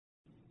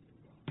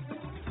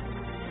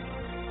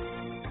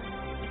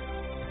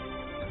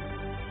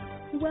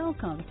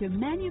Welcome to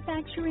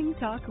Manufacturing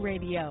Talk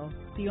Radio,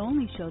 the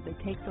only show that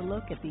takes a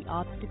look at the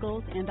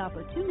obstacles and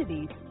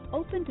opportunities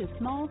open to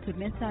small to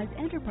mid-sized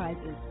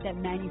enterprises that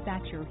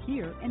manufacture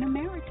here in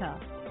America.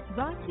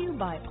 Brought to you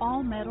by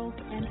All Metals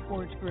and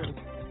Forge Group,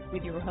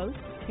 with your hosts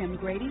Tim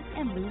Grady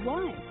and Lou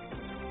Wise.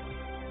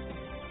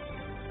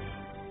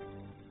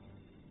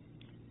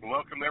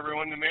 Welcome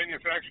everyone to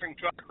Manufacturing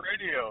Talk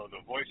Radio,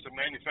 the voice of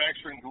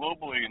manufacturing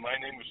globally. My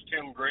name is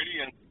Tim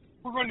Grady, and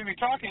we're going to be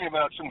talking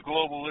about some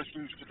global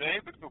issues today.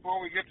 But before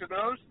we get to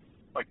those,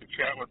 I'd like to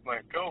chat with my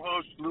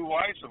co-host Lou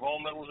Weiss of All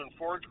Metals and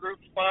Forge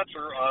Group,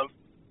 sponsor of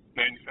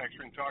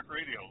Manufacturing Talk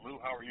Radio. Lou,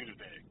 how are you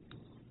today?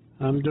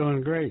 I'm doing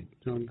great.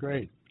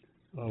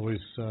 Always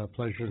a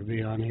pleasure to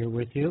be on here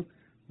with you.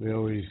 We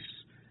always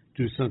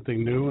do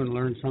something new and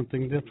learn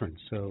something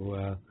different.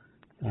 So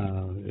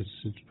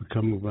it's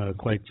become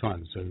quite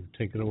fun. So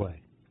take it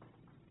away.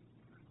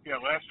 Yeah,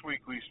 last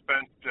week we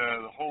spent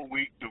the whole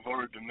week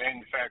devoted to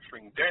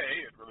Manufacturing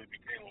Day. It really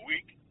became a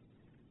week.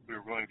 We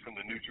were going from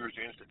the New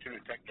Jersey Institute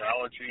of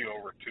Technology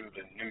over to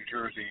the New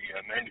Jersey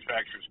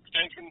Manufacturers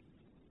Extension,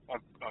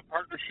 a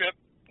partnership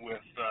with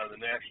the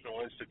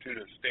National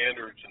Institute of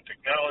Standards and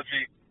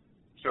Technology.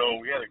 So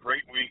we had a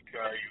great week.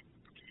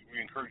 We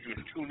encourage you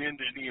to tune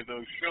into any of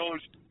those shows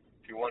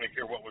if you want to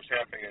hear what was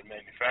happening in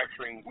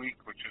Manufacturing Week,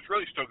 which is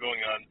really still going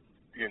on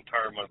the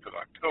entire month of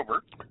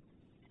October.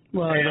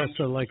 Well, and I'd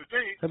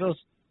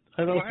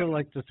also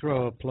like to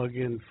throw a plug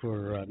in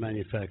for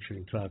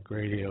Manufacturing Talk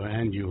Radio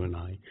and you and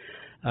I.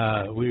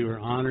 We were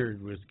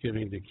honored with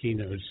giving the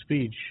keynote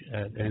speech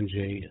at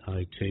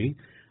NJIT,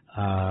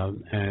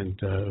 and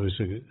it was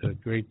a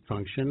great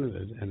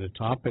function. And the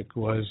topic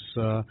was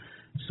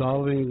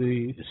solving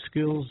the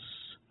skills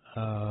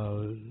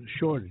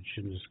shortage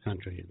in this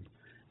country,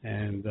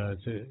 and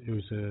it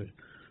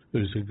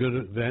was a good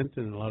event,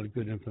 and a lot of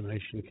good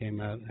information came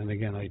out. And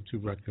again, I too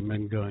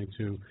recommend going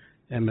to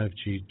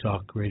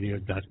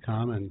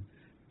mfgtalkradio.com and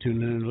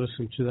tune in and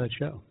listen to that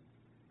show.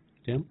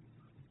 Tim?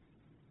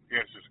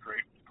 Yes, it's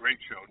great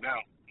show.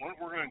 Now, what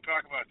we're going to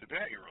talk about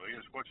today really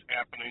is what's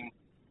happening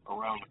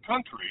around the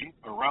country,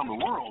 around the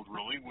world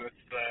really, with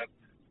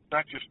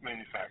not just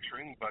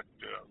manufacturing, but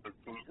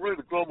really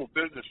the global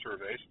business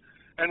surveys.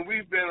 And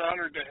we've been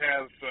honored to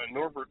have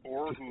Norbert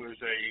Orr, who is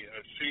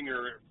a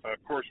senior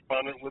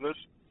correspondent with us,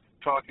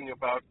 talking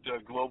about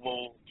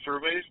global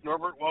surveys.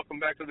 Norbert, welcome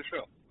back to the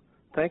show.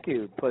 Thank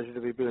you. Pleasure to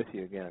be with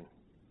you again.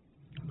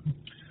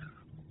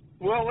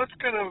 Well, let's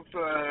kind of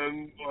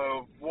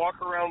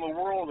walk around the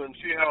world and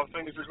see how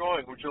things are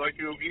going. Would you like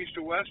to go east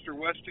to west or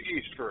west to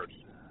east first?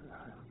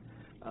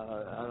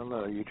 I don't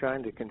know. Are you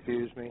trying to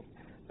confuse me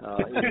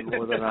even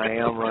more than I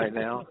am right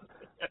now?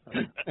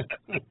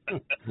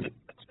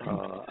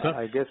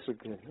 I guess we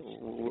can.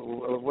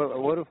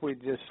 What if we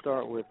just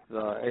start with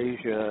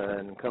Asia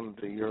and come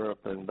to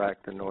Europe and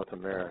back to North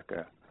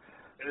America?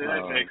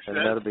 That makes sense. And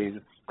that'll be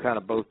kind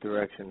of both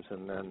directions,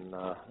 and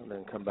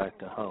then come back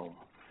to home.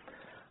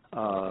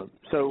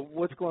 So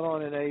what's going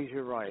on in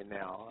Asia right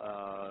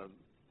now?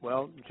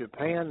 Well,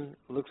 Japan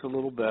looks a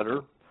little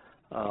better.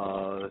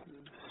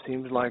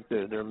 Seems like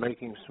they're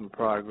making some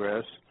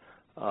progress.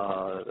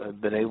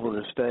 Been able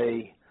to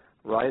stay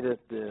right at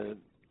the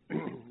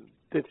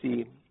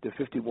 50 to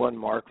 51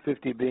 mark,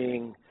 50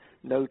 being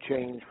no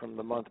change from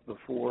the month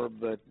before,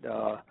 but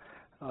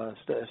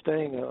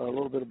staying a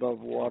little bit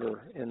above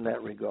water in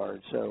that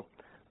regard. So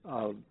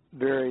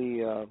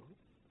very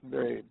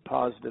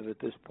positive at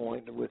this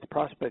point, with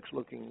prospects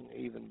looking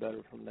even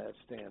better from that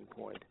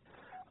standpoint.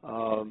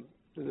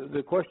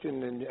 The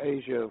question in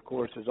Asia, of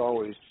course, is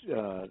always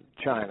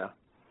China.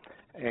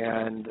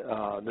 And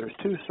there's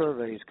two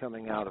surveys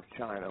coming out of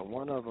China.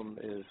 One of them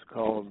is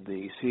called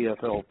the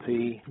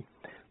CFLP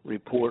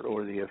report,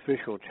 or the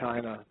official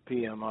China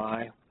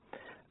PMI.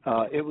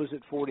 It was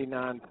at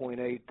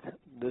 49.8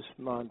 this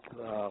month,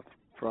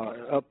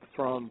 up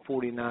from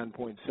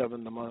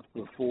 49.7 the month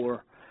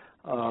before.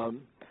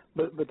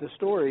 But the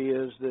story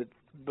is that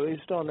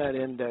based on that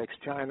index,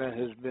 China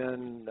has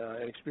been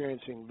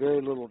experiencing very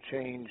little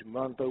change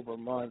month over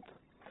month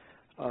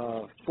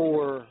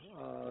for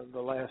the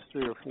last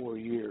 3 or 4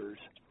 years.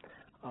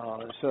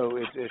 So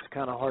it's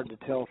kind of hard to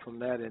tell from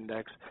that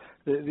index.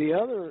 The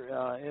other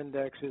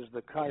index is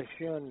the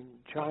Caixin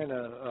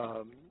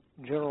China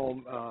General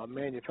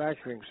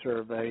Manufacturing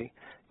Survey.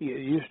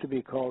 It used to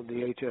be called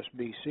the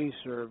HSBC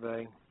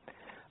Survey,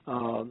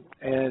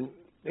 and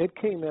it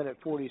came in at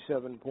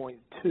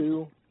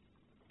 47.2,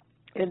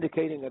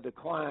 indicating a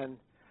decline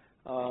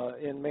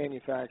in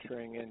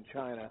manufacturing in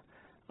China.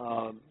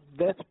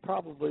 That's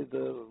probably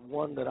the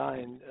one that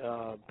I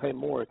pay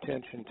more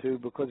attention to,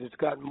 because it's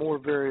got more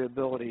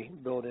variability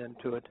built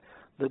into it.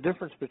 The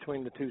difference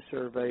between the two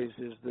surveys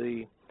is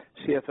the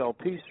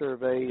CFLP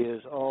survey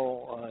is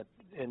all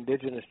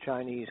indigenous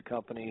Chinese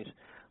companies,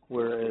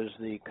 whereas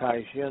the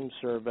Caixin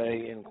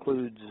survey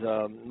includes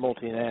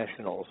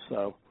multinationals.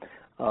 So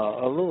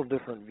a little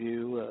different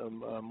view,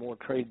 a more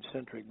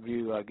trade-centric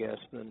view, I guess,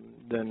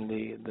 than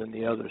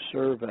the other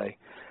survey.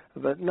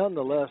 But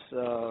nonetheless,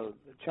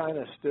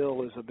 China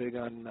still is a big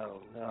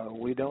unknown.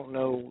 We don't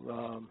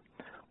know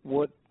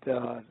what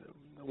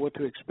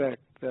to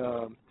expect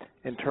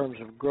in terms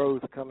of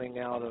growth coming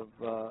out of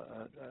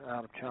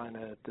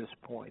China at this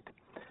point.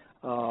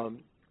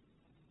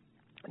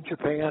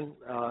 Japan,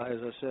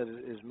 as I said,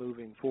 is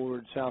moving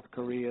forward. South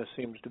Korea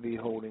seems to be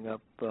holding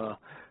up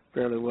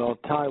fairly well.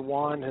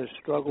 Taiwan has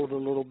struggled a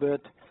little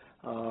bit.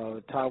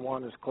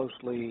 Taiwan is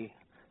closely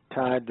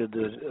tied to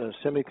the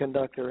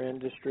semiconductor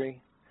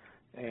industry,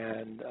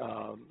 and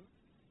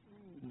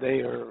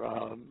they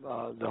are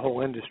the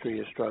whole industry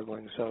is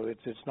struggling. So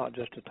it's not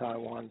just a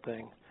Taiwan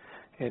thing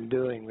in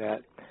doing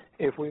that.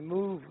 If we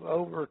move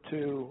over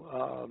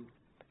to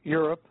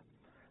Europe,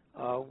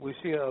 we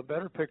see a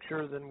better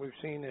picture than we've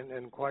seen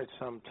in quite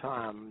some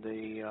time.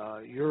 The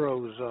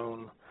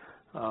Eurozone,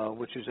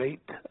 which is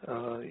 8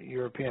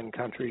 European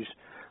countries,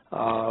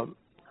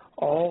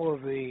 all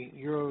of the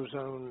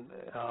Eurozone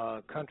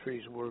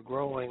countries were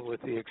growing with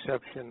the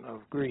exception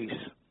of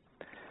Greece.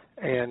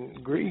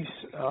 And Greece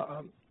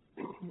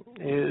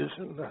is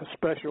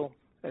special,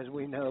 as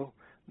we know,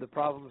 the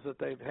problems that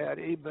they've had.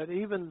 But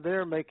even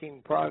they're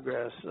making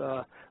progress.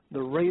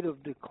 The rate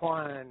of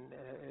decline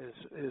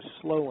is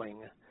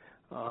slowing.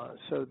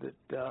 So that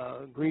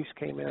Greece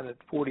came in at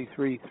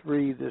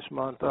 43.3 this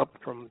month, up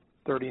from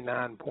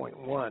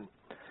 39.1.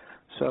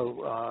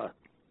 So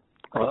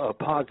a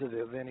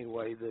positive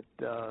anyway. That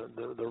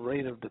the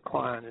rate of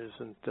decline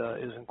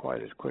isn't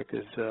quite as quick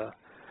as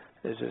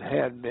it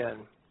had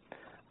been.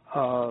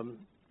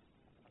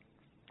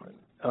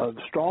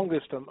 The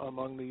strongest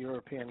among the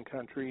European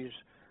countries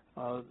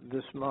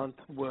this month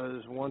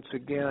was once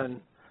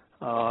again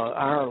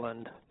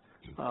Ireland.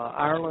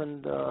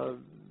 Ireland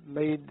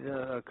made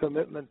a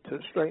commitment to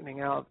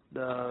straightening out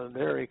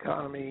their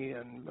economy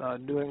and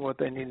doing what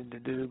they needed to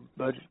do,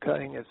 budget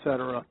cutting, et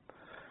cetera,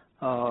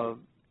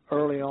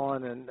 early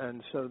on,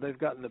 and so they've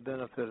gotten the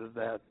benefit of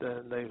that.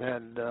 They've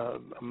had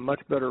a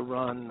much better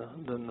run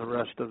than the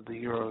rest of the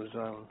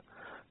Eurozone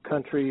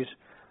countries.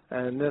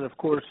 And then, of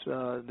course,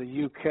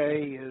 the UK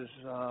is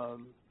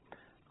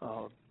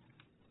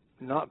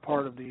not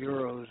part of the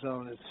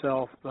Eurozone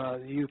itself.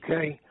 The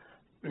UK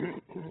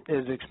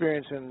is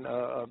experiencing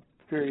a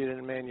period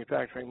in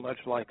manufacturing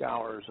much like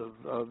ours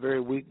of very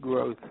weak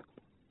growth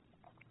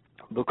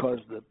because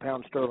the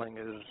pound sterling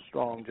is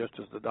strong just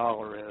as the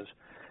dollar is,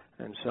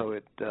 and so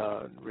it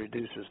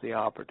reduces the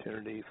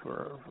opportunity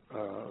for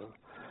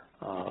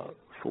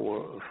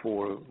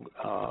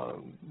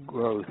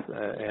growth,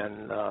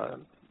 and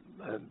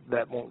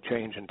that won't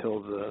change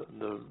until the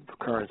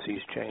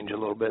currencies change a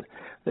little bit.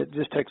 It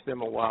just takes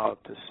them a while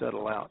to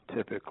settle out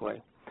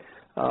typically.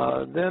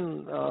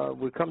 Then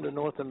we come to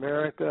North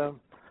America.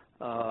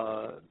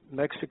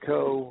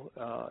 Mexico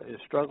is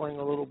struggling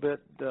a little bit.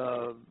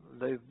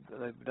 They've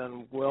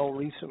done well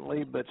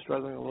recently, but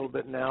struggling a little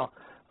bit now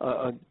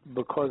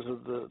because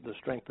of the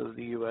strength of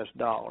the U.S.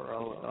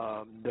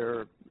 dollar.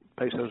 Their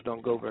pesos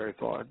don't go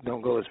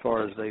as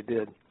far as they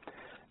did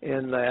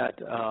in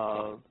that.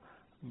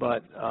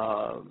 But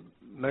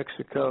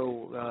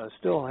Mexico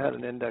still had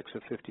an index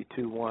of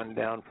 52.1,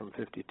 down from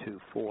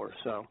 52.4.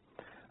 So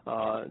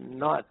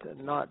not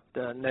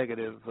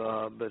negative,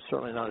 but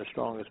certainly not as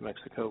strong as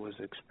Mexico was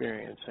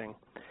experiencing.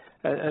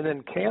 And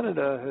then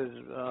Canada has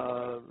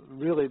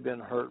really been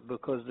hurt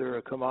because they're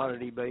a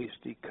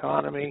commodity-based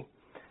economy,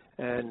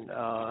 and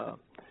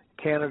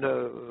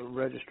Canada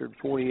registered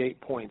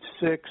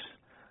 48.6.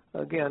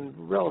 Again,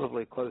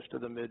 relatively close to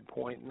the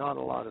midpoint. Not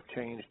a lot of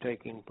change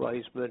taking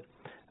place, but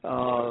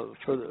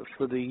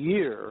for the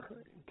year,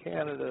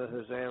 Canada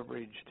has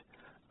averaged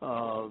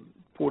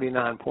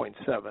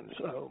 49.7.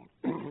 So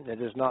it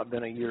has not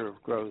been a year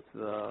of growth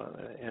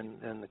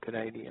in the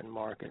Canadian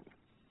market.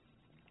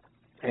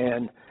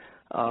 And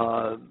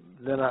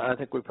then I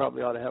think we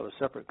probably ought to have a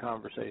separate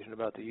conversation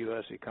about the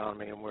U.S.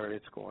 economy and where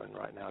it's going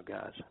right now,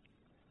 guys.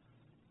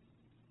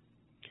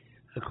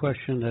 A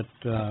question that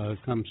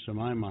comes to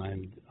my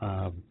mind,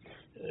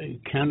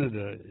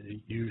 Canada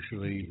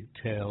usually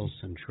tails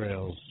and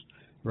trails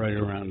right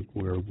around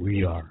where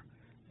we are.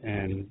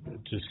 And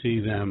to see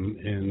them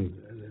in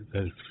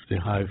the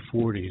high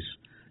 40s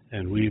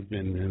and we've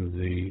been in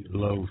the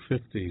low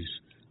 50s,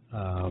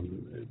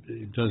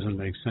 it doesn't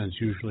make sense.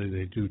 Usually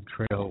they do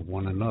trail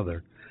one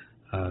another.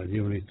 Do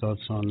you have any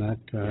thoughts on that,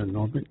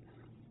 Norbert?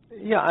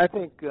 Yeah, I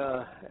think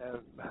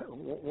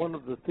one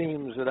of the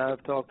themes that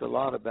I've talked a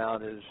lot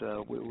about is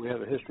we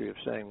have a history of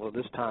saying, well,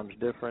 this time's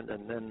different,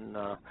 and then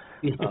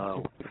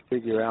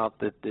figure out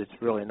that it's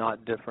really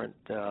not different.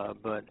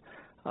 But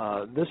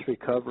this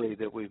recovery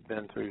that we've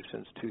been through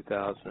since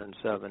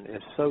 2007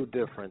 is so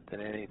different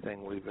than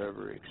anything we've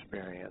ever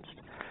experienced.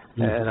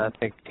 Mm-hmm. And I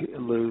think,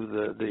 Lou,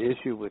 the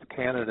issue with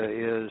Canada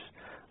is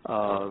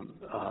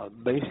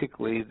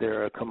basically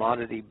they're a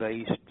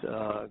commodity-based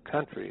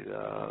country.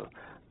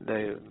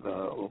 They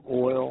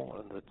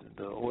oil,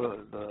 the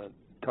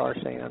tar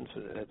sands,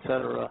 et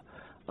cetera,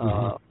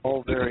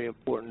 all very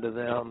important to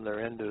them.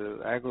 They're into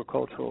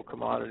agricultural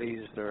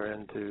commodities. They're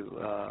into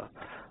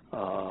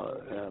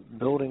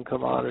building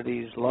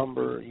commodities,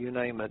 lumber, you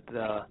name it.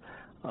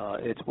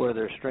 It's where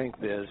their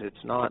strength is.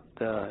 It's not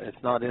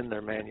in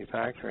their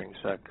manufacturing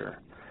sector.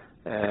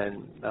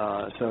 And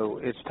so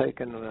it's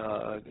taken,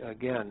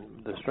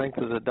 again, the strength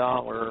of the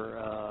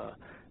dollar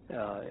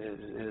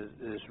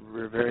is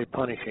very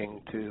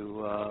punishing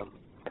to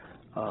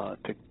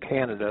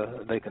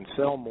Canada. They can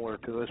sell more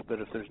to us, but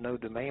if there's no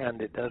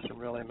demand, it doesn't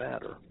really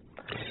matter.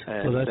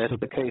 And well, that's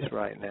the case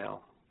right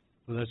now.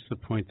 Well, that's the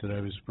point that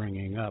I was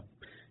bringing up,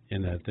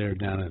 in that they're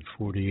down at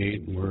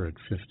 48 and we're at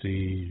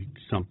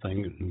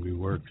 50-something, and we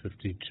were at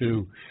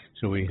 52.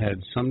 So we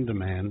had some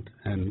demand,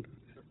 and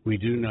we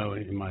do know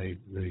in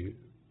the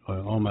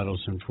All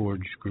Metals and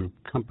Forge Group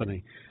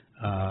company,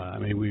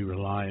 we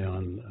rely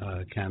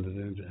on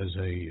Canada as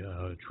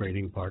a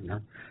trading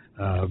partner,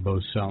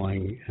 both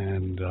selling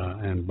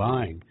and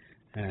buying,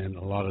 and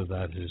a lot of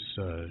that is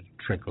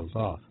trickled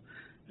off.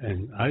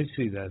 And I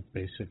see that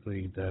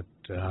basically that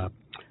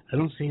I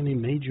don't see any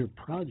major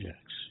projects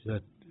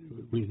that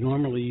we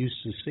normally used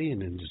to see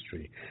in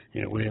industry.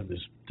 We have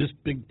this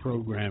big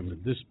program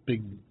and this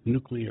big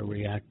nuclear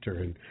reactor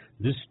and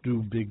this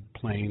new big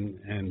plane,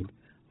 and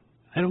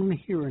I don't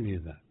hear any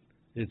of that.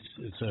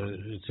 It's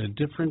a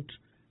different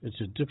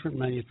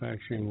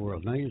manufacturing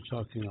world. Now you're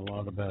talking a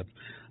lot about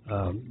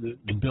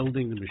the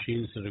building the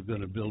machines that are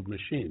going to build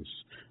machines,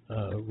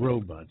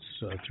 robots,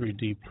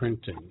 3D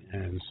printing,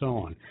 and so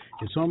on.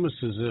 It's almost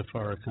as if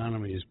our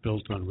economy is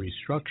built on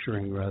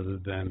restructuring rather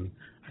than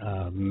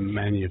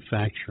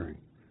manufacturing.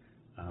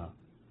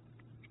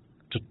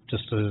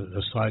 Just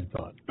a side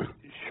thought.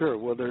 Sure.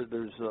 Well,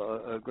 there's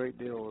a great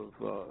deal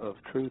of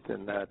truth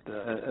in that,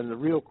 and the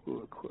real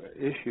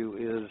issue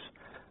is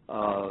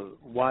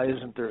why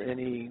isn't there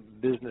any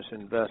business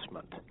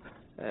investment?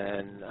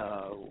 And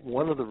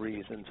one of the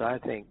reasons I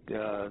think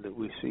that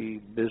we see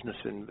business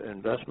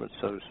investment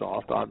so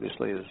soft,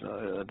 obviously, is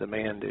a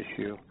demand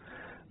issue.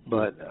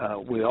 But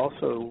we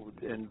also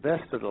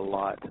invested a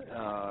lot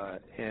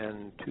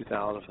in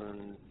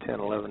 2010,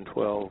 11,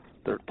 12,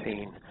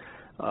 13,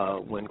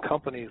 when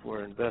companies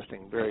were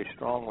investing very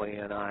strongly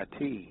in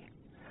IT.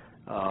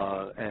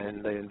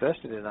 And they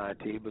invested in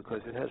IT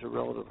because it has a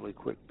relatively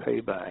quick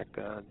payback.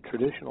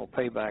 Traditional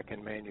payback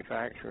in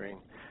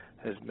manufacturing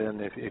has been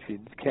if you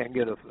can't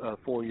get a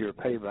 4-year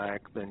payback,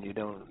 then you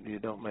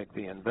don't make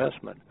the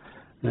investment.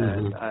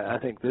 Mm-hmm. And I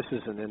think this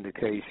is an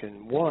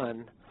indication,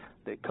 one,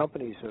 that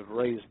companies have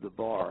raised the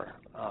bar.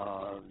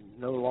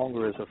 No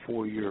longer is a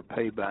 4-year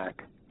payback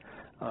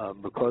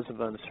because of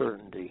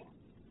uncertainty.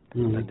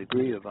 Mm-hmm. A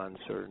degree of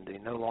uncertainty.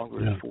 No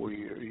longer is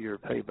 4-year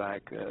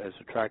payback as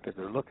attractive.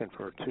 They're looking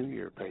for a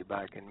 2-year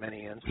payback in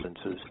many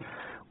instances,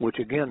 which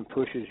again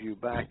pushes you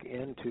back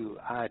into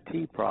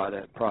IT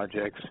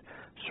projects,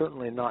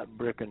 certainly not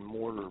brick and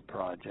mortar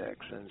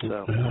projects. And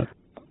so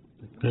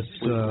that's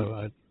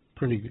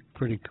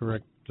pretty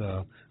correct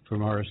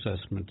from our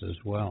assessment as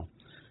well.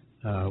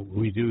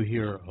 We do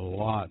hear a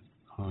lot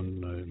on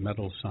the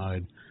metal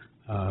side.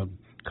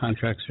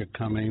 Contracts are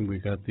coming. We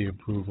got the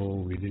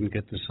approval. We didn't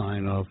get the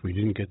sign-off. We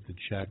didn't get the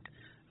check.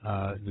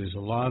 There's a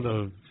lot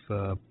of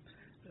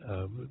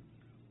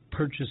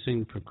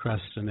purchasing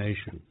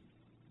procrastination.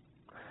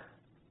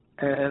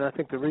 And I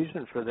think the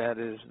reason for that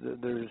is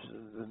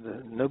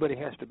that nobody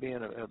has to be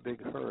in a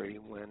big hurry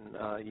when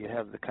you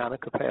have the kind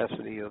of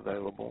capacity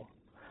available,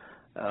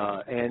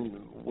 and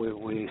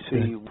we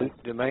see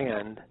weak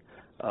demand.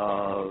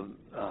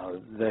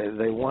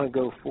 They want to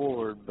go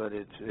forward, but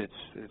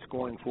it's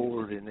going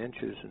forward in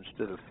inches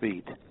instead of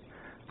feet.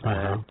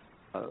 Uh-huh.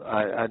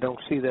 I don't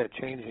see that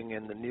changing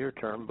in the near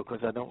term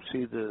because I don't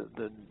see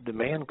the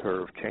demand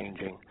curve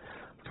changing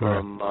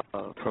from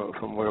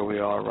where we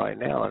are right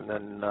now. And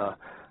then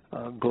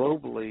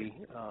globally,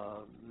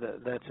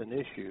 that's an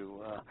issue.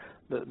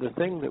 The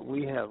thing that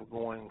we have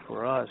going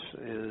for us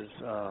is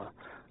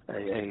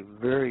a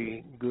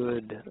very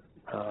good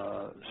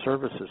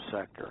services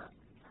sector.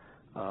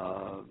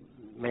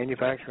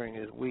 Manufacturing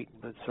is weak,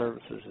 but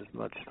services is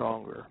much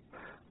stronger.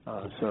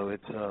 So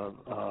it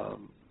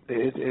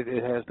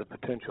has the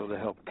potential to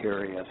help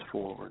carry us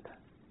forward.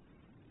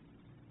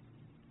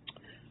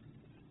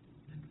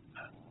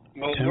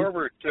 Well,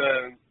 Norbert,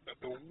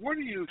 what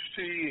do you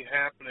see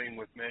happening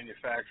with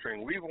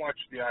manufacturing? We've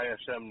watched the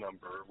ISM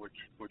number,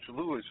 which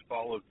Lou has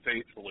followed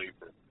faithfully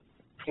for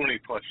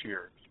 20-plus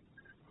years.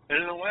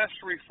 And in the last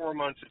 3-4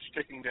 months, it's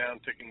ticking down.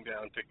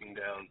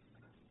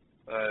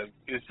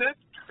 Is that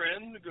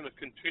trend going to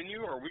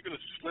continue? Are we going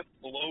to slip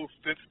below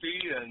 50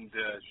 and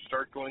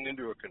start going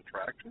into a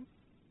contraction?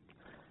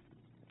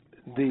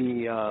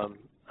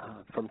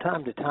 From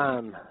time to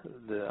time,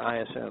 the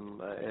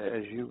ISM,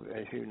 as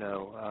you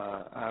know,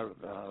 I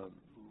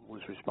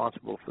was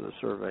responsible for the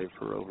survey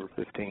for over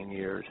 15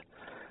 years,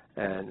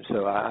 and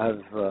so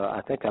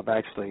I think I've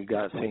actually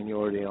got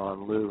seniority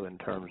on Lou in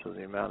terms of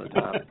the amount of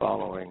time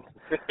following.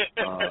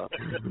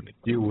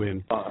 You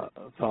win.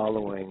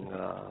 Following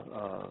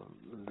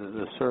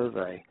the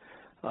survey,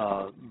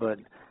 but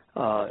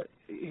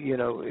you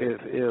know,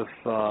 if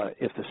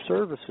the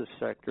services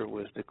sector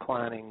was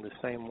declining the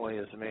same way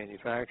as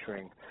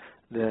manufacturing,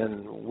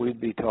 then we'd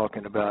be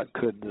talking about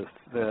could the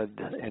Fed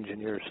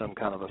engineer some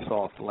kind of a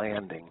soft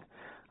landing.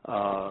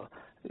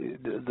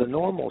 The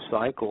normal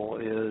cycle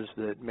is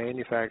that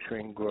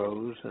manufacturing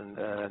grows and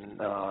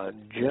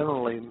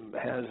generally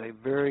has a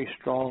very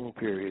strong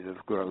period of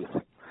growth.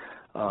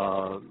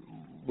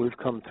 We've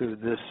come through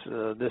this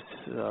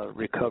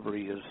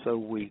recovery is so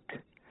weak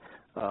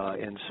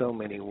in so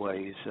many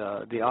ways.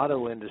 The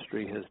auto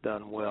industry has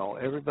done well.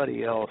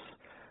 Everybody else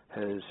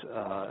has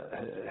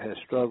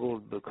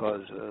struggled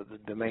because the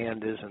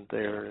demand isn't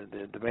there.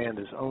 The demand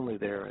is only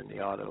there in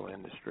the auto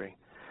industry.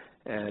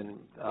 And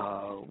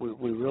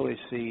we really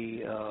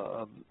see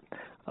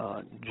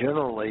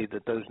generally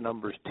that those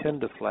numbers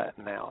tend to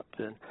flatten out.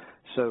 And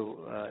so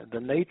the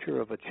nature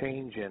of a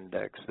change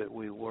index that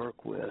we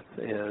work with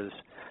is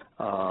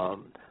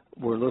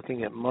we're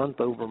looking at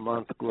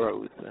month-over-month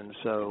growth. And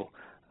so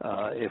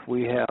if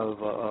we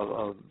have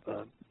a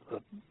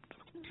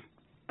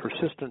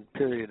persistent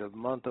period of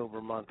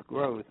month-over-month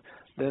growth,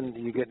 then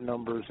you get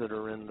numbers that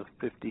are in the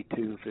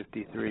 52,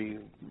 53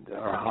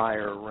 or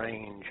higher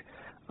range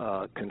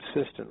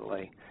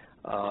consistently.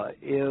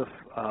 If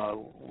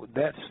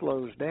that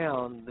slows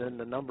down, then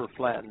the number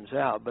flattens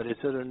out, but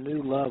it's at a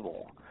new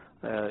level.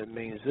 It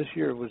means this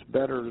year was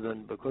better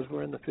than, because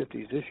we're in the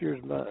 50s, this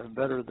year's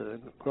better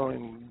than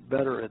growing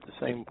better at the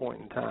same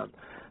point in time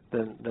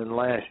than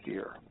last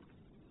year.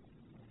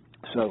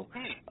 So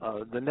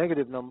the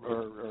negative number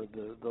or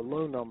the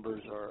low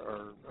numbers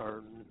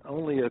are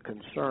only a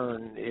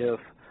concern if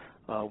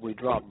we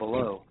drop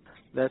below.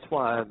 That's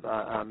why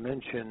I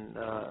mentioned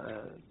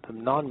the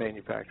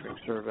non-manufacturing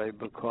survey,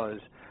 because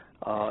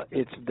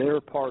it's their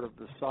part of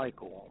the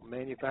cycle.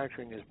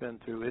 Manufacturing has been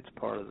through its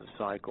part of the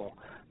cycle.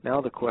 Now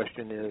the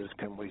question is,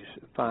 can we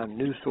find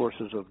new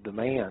sources of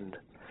demand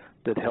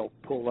that help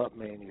pull up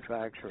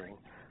manufacturing?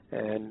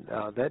 And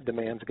that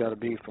demand's got to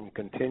be from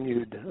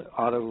continued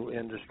auto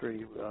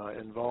industry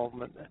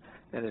involvement,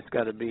 and it's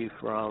got to be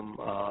from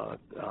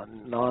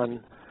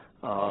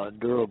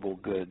non-durable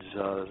goods,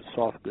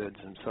 soft goods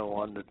and so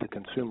on, that the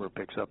consumer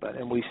picks up at.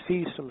 And we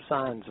see some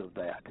signs of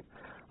that.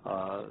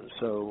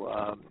 So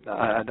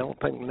I don't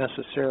think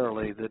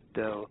necessarily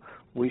that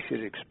we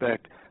should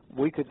expect,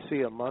 we could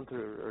see a month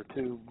or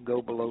two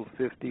go below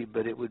 50,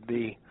 but it would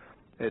be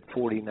at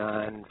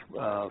 49,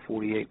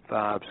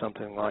 48.5,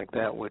 something like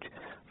that, which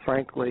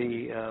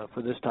frankly,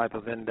 for this type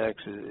of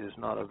index, is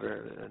not a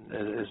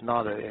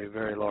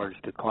very large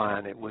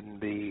decline. It wouldn't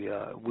be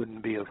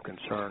of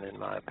concern, in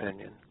my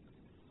opinion.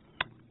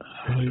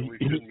 So we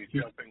shouldn't be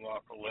jumping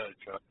off a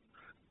ledge, huh?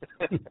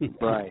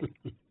 Right.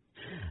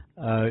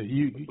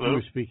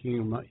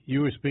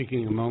 You were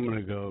speaking a moment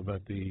ago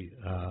about the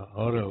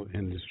auto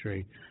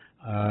industry.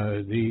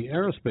 The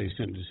aerospace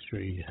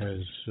industry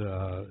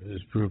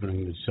is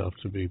proving itself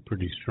to be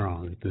pretty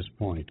strong at this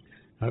point.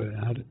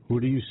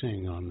 What are you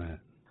seeing on that?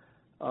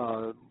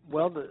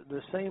 Well,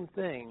 the same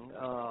thing.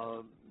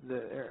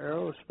 The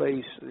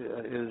aerospace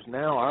is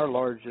now our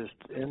largest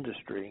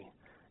industry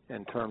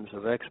in terms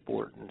of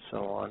export and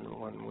so on.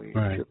 When we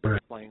ship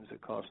airplanes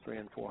that cost $300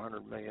 and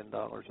 $400 million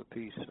a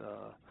piece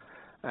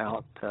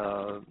out,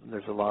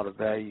 there's a lot of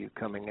value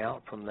coming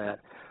out from that.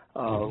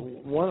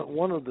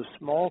 One of the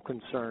small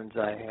concerns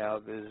I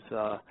have is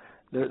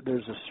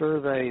there's a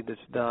survey that's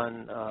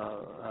done,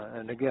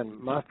 and again,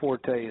 my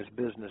forte is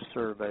business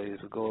surveys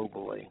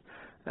globally.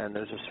 And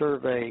there's a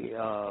survey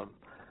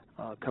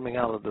coming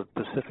out of the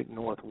Pacific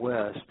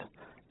Northwest,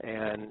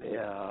 and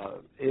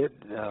it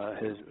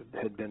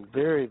had been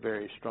very,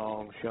 very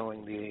strong,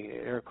 showing the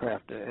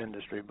aircraft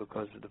industry,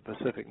 because of the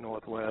Pacific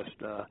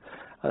Northwest.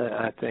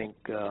 I think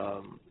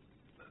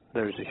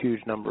there's a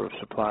huge number of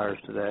suppliers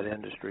to that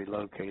industry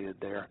located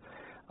there.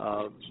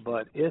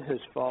 But it has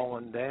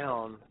fallen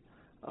down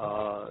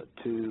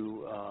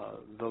to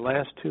the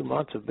last 2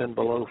 months have been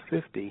below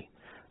 50.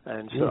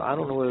 And so I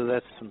don't know whether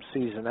that's some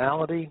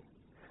seasonality.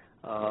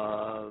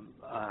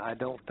 I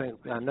don't think,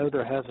 I know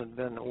there hasn't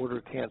been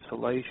order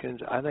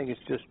cancellations. I think it's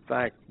just the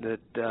fact that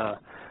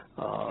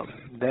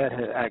that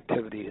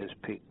activity has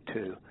peaked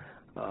too.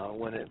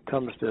 When it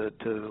comes to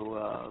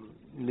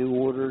new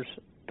orders,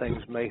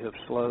 things may have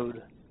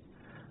slowed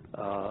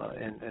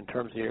in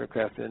terms of the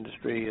aircraft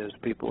industry, as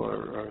people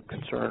are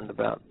concerned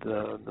about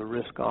the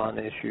risk-on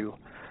issue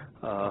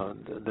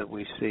that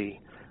we see.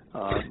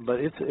 But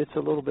it's a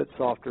little bit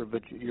softer,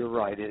 but you're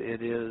right,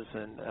 it is,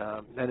 and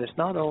it's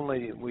not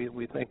only,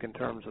 we think in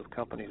terms of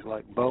companies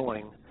like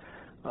Boeing.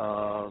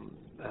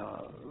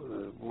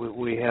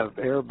 We have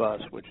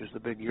Airbus, which is the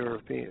big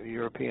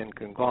European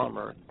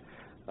conglomerate.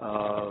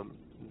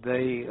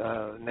 They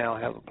now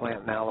have a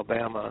plant in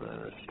Alabama and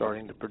are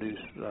starting to produce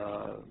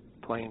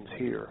planes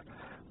here.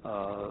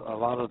 A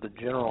lot of the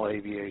general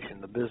aviation,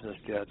 the business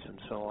jets and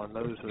so on,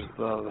 those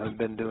have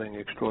been doing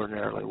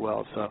extraordinarily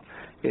well. So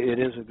it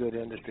is a good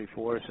industry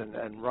for us,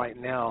 and right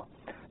now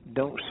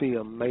don't see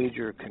a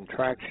major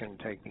contraction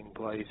taking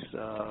place,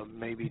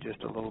 maybe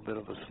just a little bit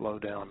of a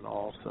slowdown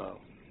also.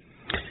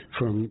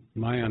 From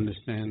my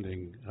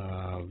understanding,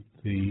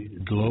 the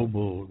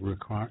global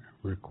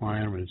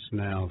requirements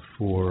now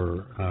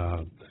for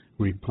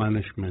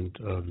replenishment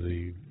of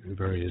the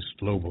various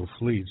global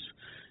fleets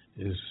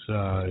is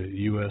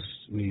U.S.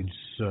 needs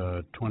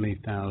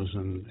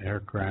 20,000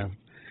 aircraft,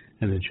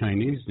 and the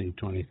Chinese need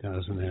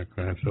 20,000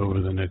 aircraft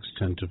over the next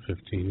 10 to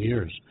 15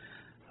 years.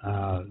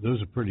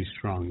 Those are pretty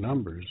strong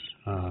numbers,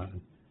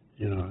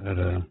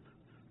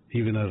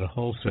 even at a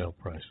wholesale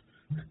price.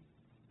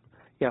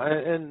 Yeah,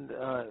 and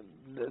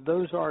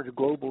those are the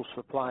global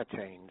supply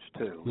chains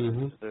too.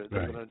 Mm-hmm. They're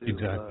going to do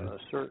a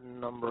certain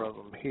number of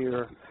them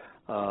here.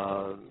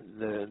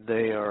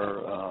 They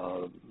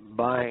are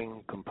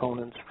buying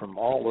components from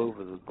all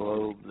over the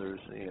globe. There's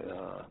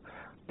a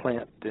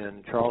plant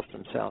in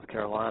Charleston, South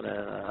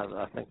Carolina, and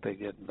I think they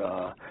get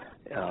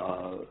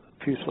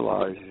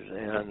fuselages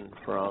in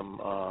from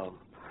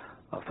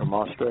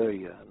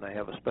Australia, and they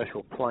have a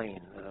special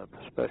plane, a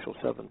special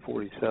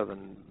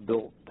 747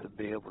 built to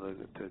be able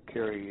to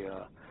carry,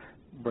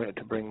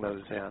 to bring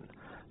those in.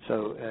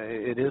 So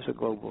it is a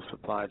global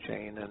supply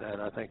chain,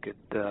 and I think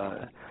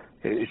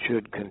it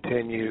should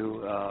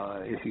continue.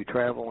 If you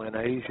travel in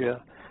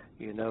Asia,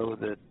 you know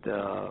that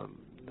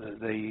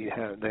they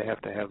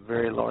have to have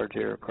very large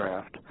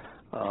aircraft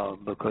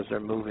because they're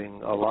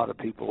moving a lot of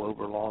people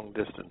over long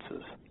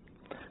distances.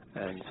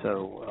 And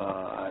so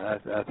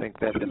I think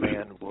that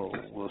demand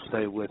will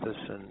stay with us,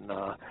 and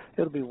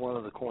it'll be one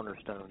of the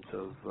cornerstones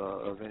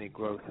of any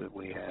growth that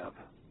we have.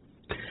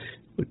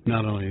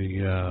 Not only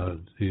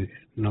the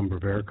number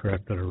of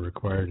aircraft that are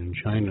required in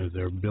China,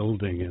 they're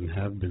building and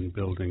have been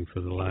building for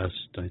the last,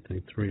 I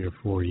think, 3 or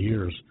 4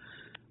 years,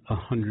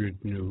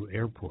 100 new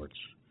airports.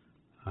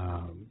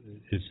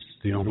 It's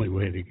the only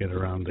way to get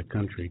around the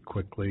country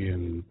quickly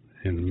and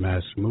in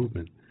mass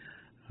movement.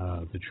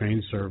 The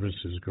train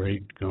service is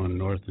great going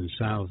north and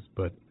south,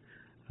 but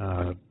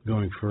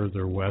going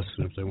further west,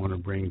 and if they want to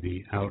bring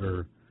the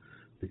outer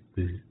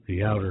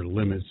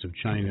limits of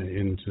China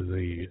into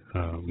the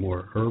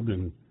more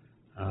urban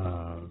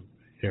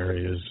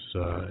areas,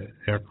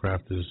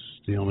 aircraft is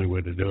the only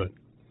way to do it.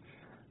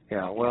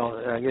 Yeah, well,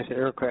 I guess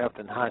aircraft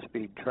and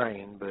high-speed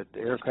train, but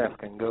aircraft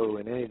can go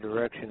in any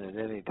direction at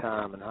any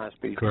time, and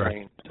high-speed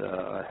trains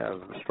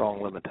have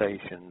strong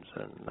limitations,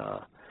 and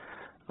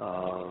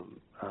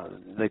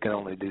they can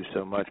only do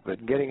so much.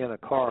 But getting in a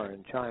car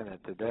in China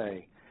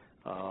today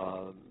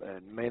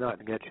it may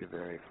not get you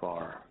very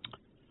far.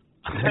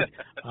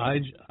 I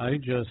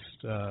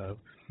just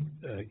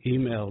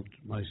emailed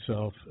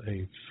myself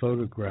a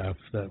photograph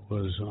that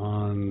was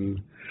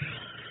on,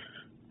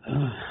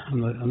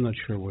 I'm not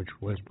sure which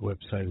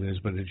website it is,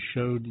 but it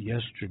showed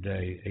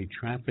yesterday a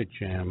traffic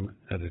jam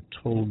at a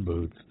toll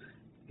booth,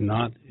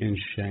 not in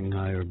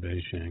Shanghai or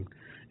Beijing.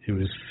 It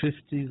was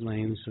 50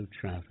 lanes of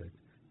traffic,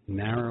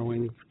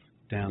 narrowing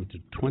down to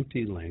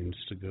 20 lanes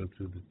to go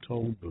through the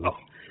toll booth,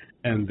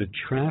 and the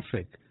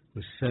traffic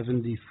was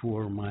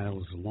 74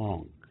 miles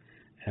long.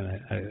 And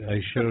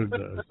I showed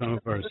some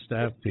of our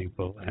staff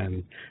people,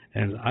 and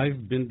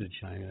I've been to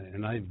China,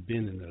 and I've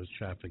been in those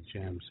traffic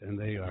jams, and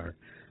they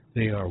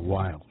are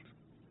wild.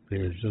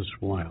 They're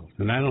just wild,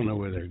 and I don't know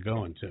where they're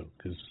going to,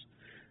 because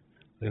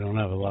they don't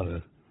have a lot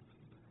of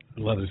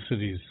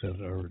cities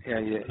that are. Yeah,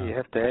 you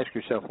have to ask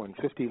yourself, when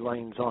 50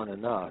 lanes aren't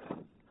enough.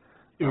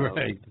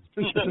 Right.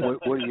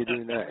 What do you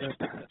do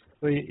next?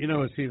 Well,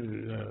 what's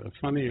even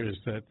funnier is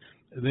that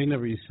they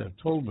never used to have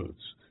toll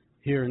booths.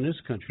 Here in this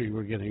country,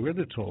 we're getting rid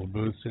of toll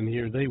booths, and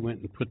here they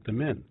went and put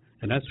them in.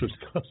 And that's what's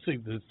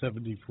causing the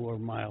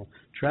 74-mile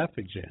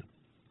traffic jam.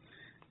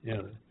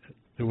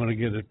 They want to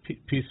get a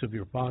piece of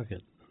your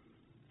pocket.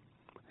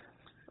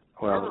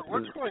 Well,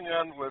 what's going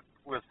on with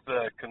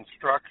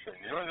construction?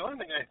 The only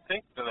thing I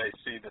think that I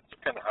see that's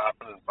kind of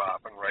hopping and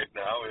bopping right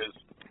now is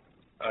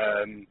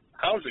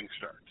housing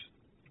starts,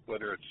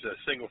 whether it's a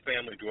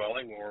single-family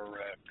dwelling or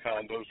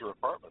condos or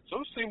apartments.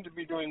 Those seem to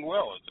be doing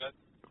well. Is that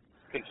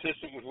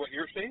consistent with what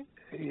you're seeing?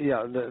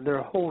 Yeah,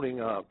 they're holding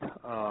up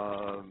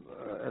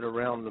at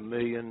around the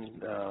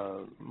million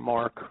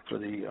mark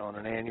on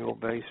an annual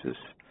basis,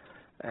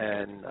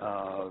 and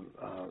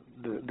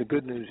the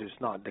good news is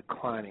not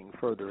declining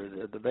further.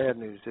 The bad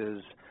news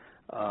is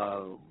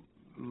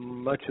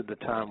much of the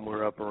time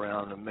we're up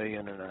around 1.5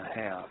 million.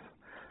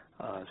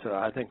 So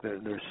I think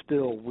that there's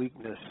still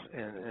weakness,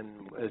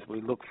 and as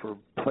we look for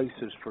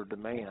places for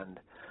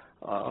demand.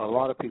 A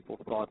lot of people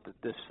thought that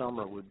this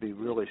summer would be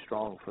really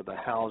strong for the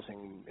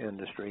housing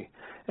industry,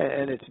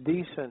 and it's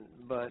decent,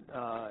 but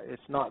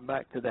it's not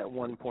back to that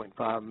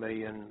 1.5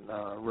 million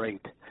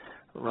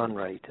run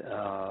rate.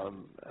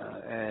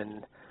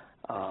 And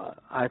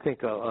I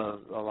think a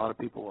lot of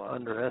people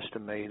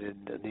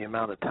underestimated the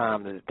amount of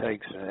time that it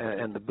takes,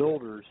 and the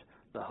builders,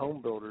 the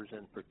home builders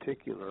in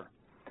particular,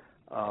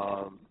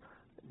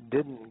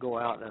 didn't go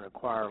out and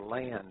acquire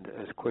land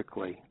as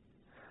quickly.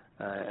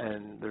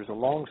 And there's a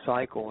long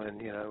cycle,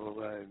 and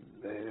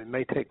it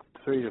may take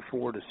 3 to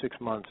 4 to 6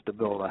 months to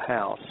build a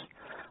house,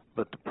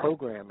 but the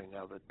programming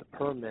of it, the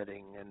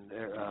permitting, and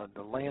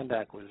the land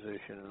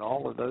acquisition, and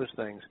all of those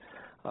things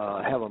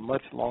have a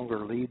much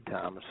longer lead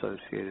time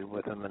associated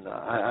with them, and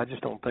I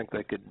just don't think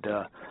they could.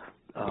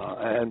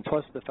 And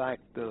plus the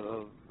fact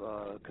of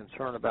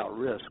concern about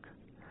risk,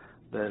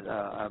 that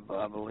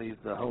I believe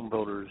the home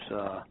builders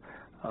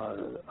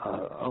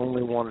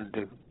only wanted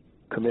to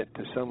commit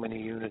to so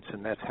many units,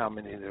 and that's how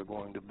many they're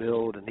going to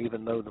build. And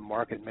even though the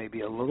market may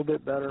be a little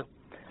bit better,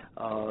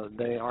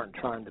 they aren't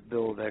trying to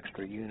build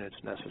extra units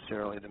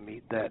necessarily to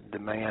meet that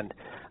demand.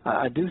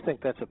 I do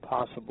think that's a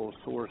possible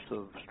source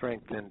of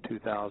strength in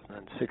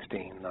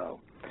 2016, though,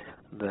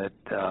 that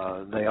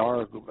they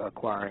are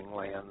acquiring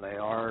land, they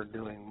are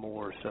doing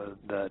more, so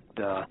that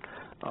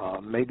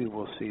maybe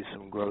we'll see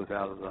some growth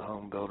out of the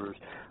home builders.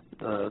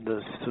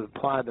 The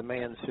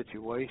supply-demand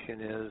situation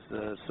is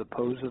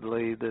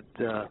supposedly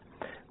that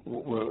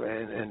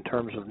in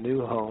terms of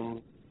new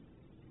homes,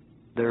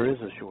 there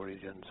is a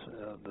shortage in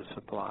the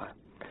supply.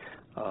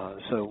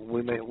 So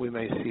we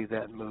may see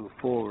that move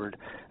forward.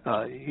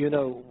 Tim,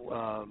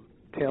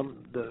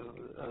 the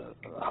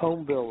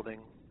home building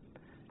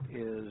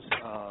is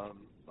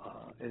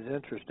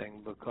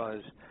interesting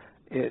because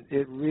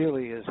it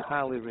really is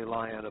highly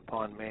reliant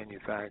upon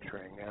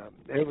manufacturing.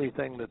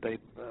 Everything that they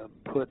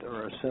put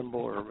or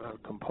assemble or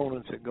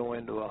components that go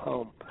into a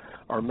home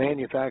are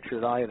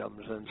manufactured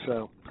items, and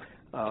so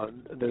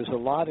there's a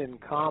lot in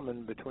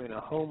common between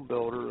a home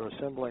builder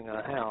assembling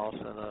a house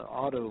and an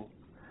auto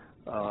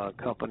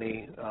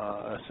company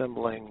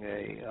assembling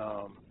an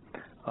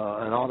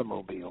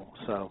automobile.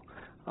 So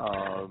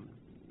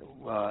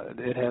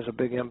it has a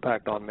big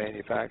impact on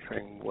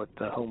manufacturing, what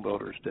the home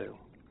builders do.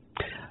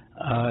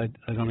 I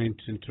don't mean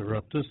to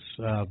interrupt us,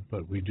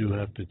 but we do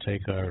have to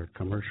take our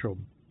commercial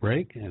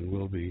break, and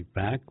we'll be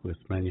back with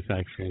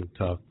Manufacturing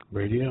Talk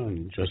Radio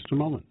in just a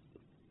moment.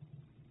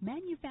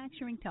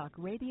 Manufacturing Talk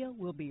Radio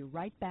will be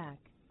right back.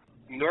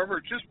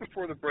 Norbert, just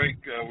before the break,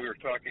 we were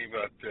talking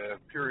about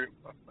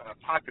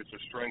pockets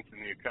of strength in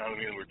the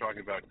economy, and we were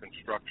talking about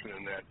construction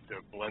and that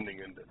blending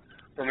into,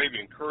 or maybe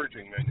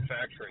encouraging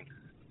manufacturing.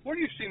 What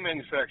do you see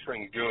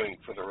manufacturing doing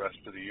for the rest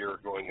of the year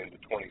going into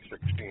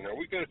 2016? Are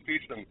we going to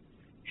see some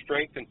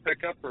strength and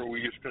pickup, or are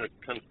we just going to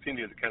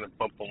continue to kind of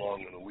bump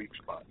along in a weak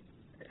spot?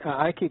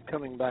 I keep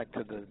coming back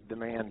to the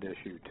demand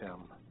issue,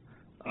 Tim.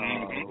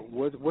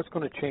 What's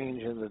going to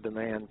change in the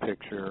demand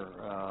picture?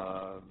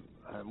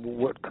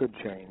 What could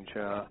change?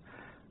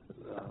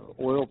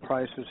 Oil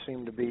prices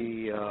seem to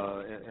be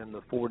in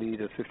the $40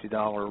 to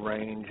 $50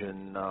 range,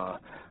 and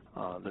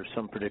there's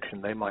some prediction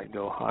they might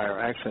go higher.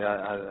 Actually,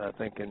 I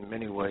think in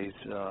many ways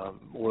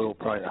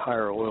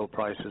higher oil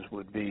prices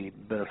would be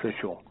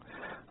beneficial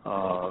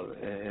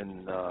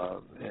in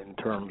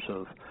terms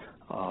of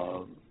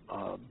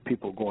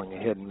people going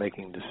ahead and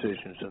making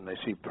decisions, and they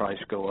see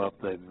price go up,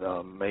 they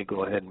may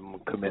go ahead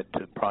and commit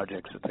to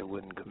projects that they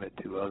wouldn't commit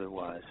to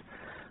otherwise.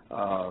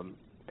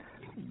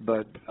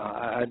 But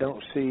I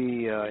don't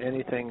see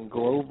anything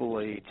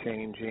globally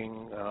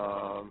changing.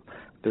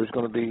 There's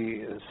going to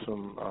be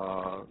some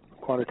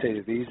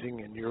quantitative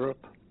easing in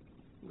Europe.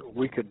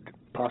 We could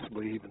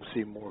possibly even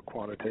see more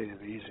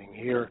quantitative easing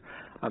here.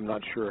 I'm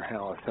not sure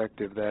how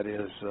effective that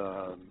is.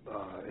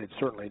 It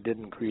certainly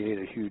didn't create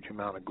a huge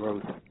amount of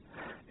growth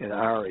in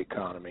our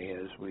economy.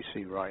 As we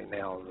see right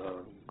now,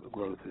 the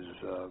growth is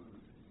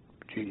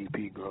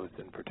GDP growth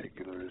in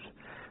particular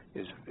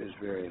is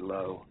very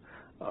low.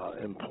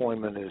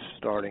 Employment is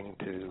starting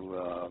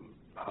to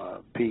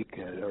peak,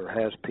 or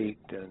has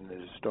peaked, and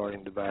is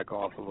starting to back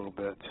off a little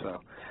bit.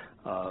 So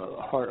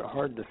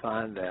hard to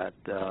find that.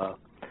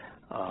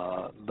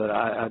 But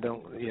I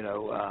don't,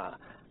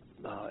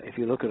 if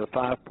you look at a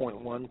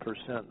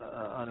 5.1%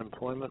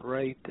 unemployment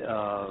rate,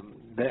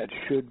 that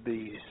should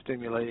be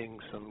stimulating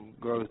some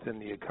growth in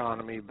the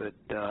economy, but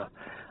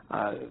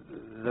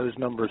those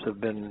numbers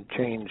have been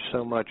changed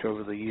so much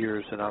over the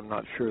years that I'm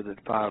not sure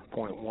that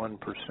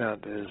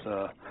 5.1%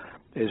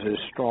 is as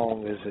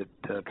strong as it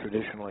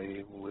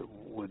traditionally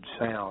would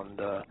sound.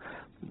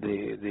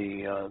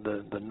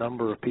 The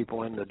number of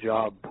people in the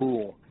job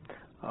pool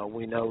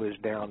we know is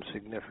down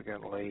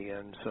significantly,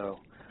 and so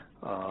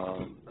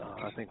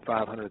I think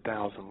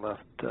 500,000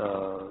 left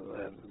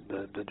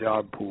the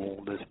job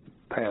pool this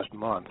past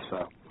month.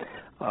 So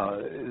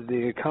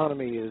the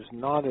economy is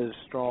not as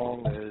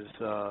strong as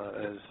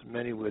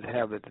many would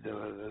have it,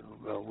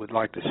 would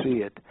like to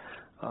see it,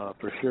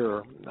 for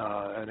sure.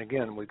 And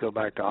again, we go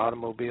back to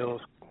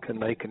automobiles. Can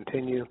they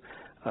continue?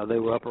 They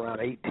were up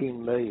around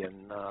 18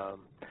 million.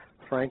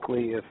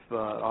 Frankly, if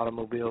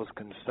automobiles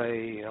can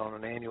stay on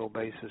an annual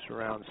basis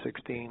around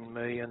 16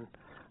 million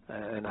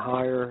and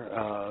higher,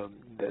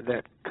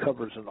 that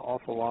covers an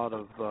awful lot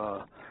of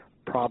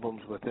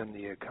problems within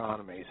the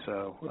economy.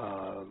 So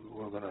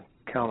we're going to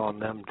count on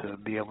them to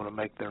be able to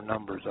make their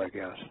numbers, I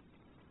guess.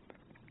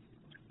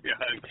 Yeah,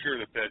 I'm sure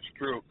that that's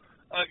true.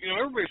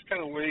 Everybody's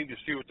kind of waiting to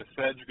see what the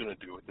Fed's going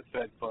to do with the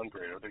Fed fund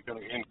rate. Are they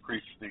going to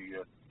increase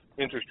the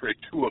interest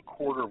rate to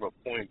 1/4 of a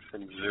point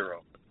from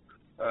zero?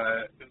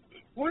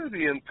 What are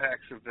the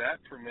impacts of that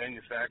for manufacturing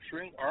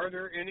manufacturing. Are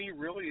there any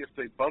really if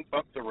they bump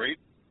up the rate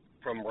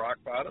from rock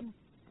bottom?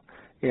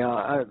 Yeah,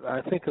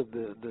 I think of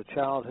the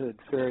childhood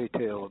fairy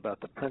tale about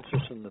the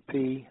princess and the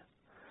pea.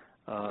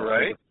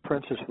 Right. The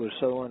princess was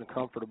so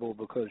uncomfortable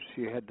because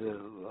she had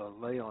to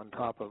lay on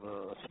top of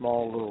a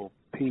small little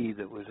pea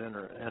that was in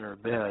her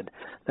bed.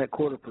 That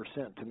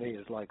 0.25% to me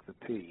is like the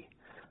pea.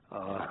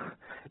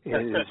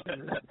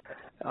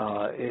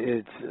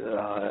 It's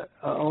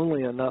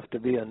only enough to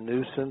be a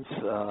nuisance.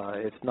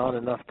 It's not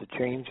enough to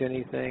change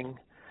anything,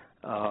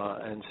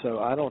 and so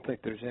I don't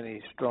think there's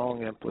any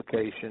strong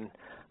implication.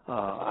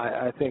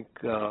 I think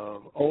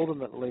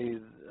ultimately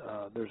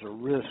there's a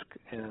risk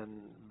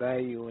in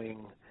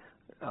valuing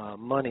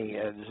money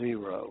at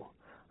zero.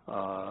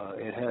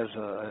 It has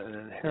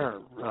an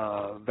inherent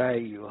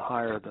value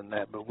higher than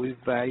that, but we've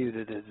valued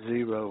it at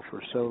zero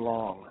for so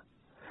long.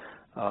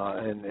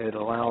 And it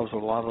allows a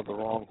lot of the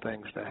wrong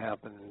things to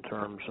happen in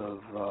terms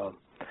of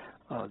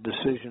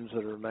decisions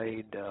that are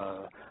made.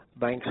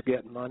 Banks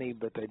get money,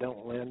 but they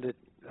don't lend it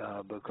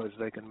because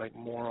they can make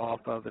more off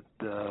of it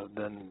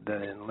than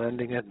in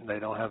lending it, and they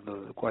don't have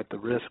quite the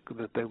risk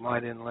that they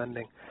might in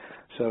lending.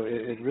 So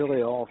it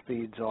really all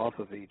feeds off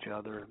of each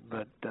other.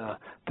 But to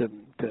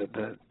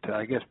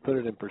I guess put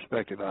it in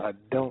perspective, I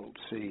don't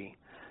see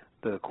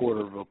the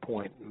 0.25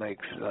 point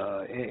makes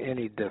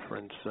any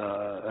difference.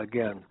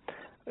 Again,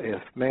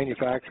 if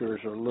manufacturers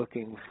are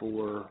looking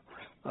for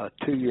a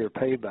 2-year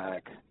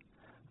payback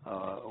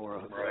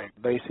or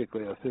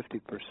basically a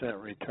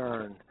 50%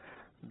 return,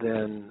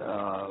 then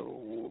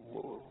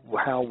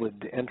how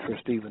would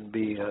interest even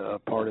be a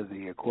part of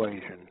the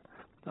equation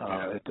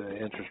at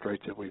the interest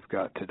rates that we've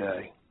got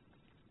today?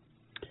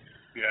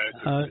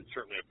 Yeah, it's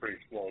certainly a pretty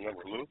small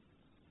number, Lou.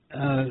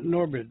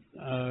 Norbert,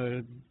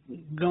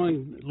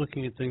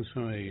 looking at things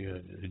from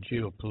a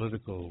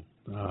geopolitical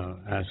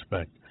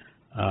aspect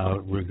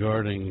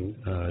regarding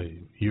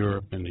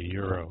Europe and the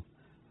euro,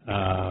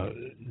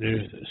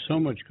 there's so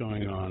much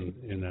going on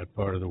in that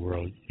part of the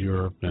world,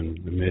 Europe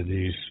and the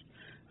Mideast.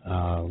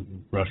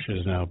 Russia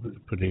is now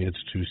putting its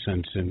 2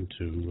 cents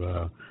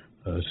into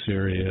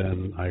Syria,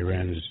 and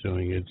Iran is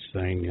doing its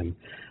thing, and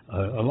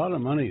a lot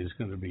of money is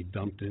going to be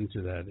dumped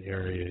into that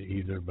area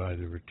either by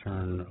the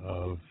return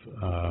of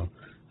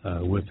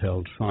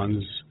withheld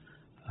funds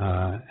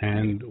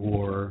and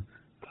or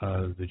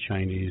the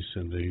Chinese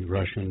and the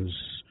Russians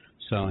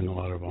selling a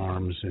lot of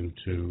arms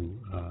into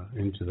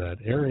that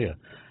area.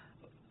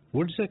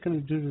 What is that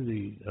going to do to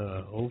the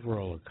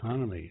overall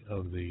economy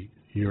of the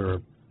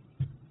Europe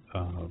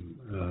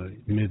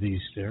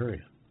Mideast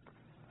area?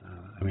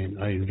 I mean,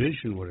 I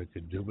envision what it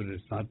could do, but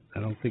it's not. I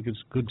don't think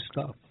it's good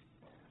stuff.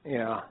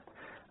 Yeah,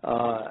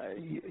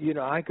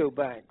 I go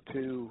back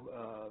to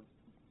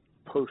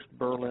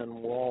post-Berlin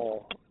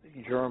Wall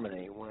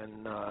Germany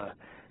when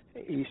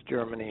East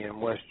Germany and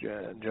West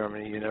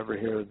Germany. You never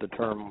hear the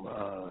term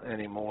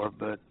anymore,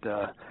 but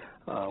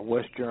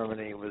West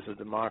Germany was a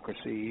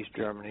democracy. East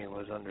Germany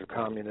was under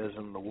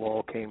communism. The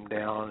wall came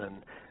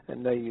down,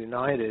 and they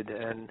united.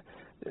 And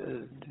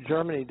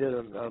Germany did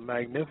a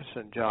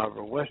magnificent job,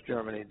 or West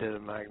Germany did a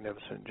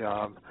magnificent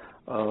job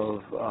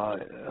of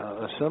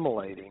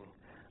assimilating.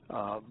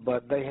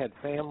 But they had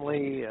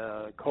family,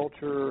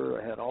 culture,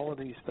 had all of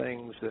these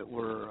things that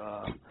were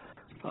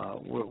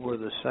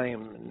the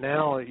same.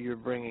 Now you're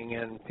bringing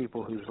in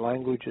people whose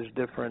language is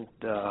different,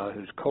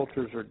 whose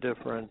cultures are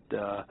different,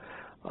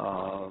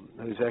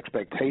 whose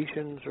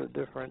expectations are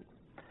different,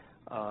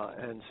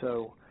 and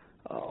so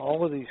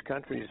all of these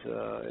countries,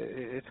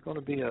 it's going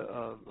to be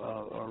a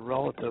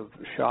relative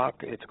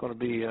shock. It's going to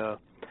be,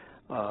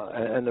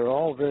 and they're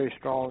all very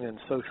strong in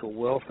social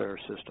welfare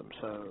systems.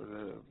 So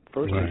the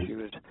first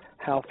issue is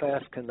how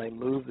fast can they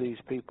move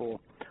these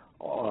people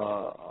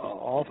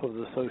off of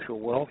the social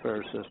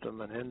welfare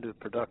system and into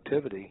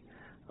productivity,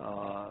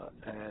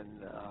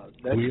 and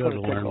that's going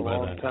to take a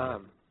long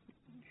time.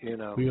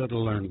 We ought to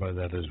learn by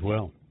that as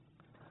well.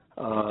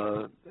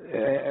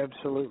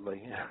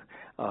 Absolutely.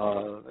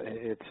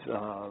 It's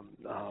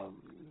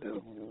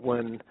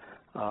when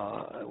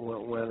a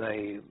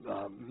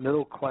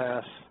middle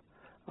class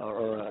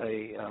or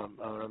an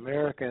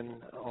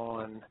American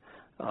on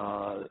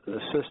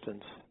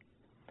assistance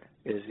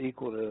is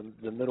equal to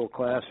the middle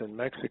class in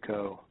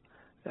Mexico,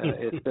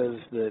 it says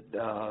that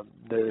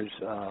there's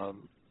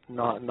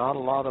not a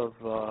lot of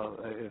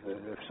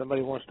if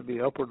somebody wants to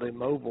be upwardly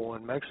mobile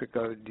in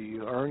Mexico, do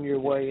you earn your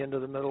way into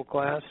the middle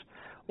class,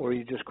 or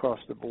you just cross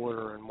the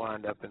border and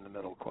wind up in the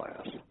middle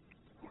class?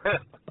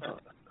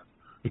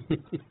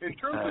 In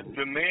terms of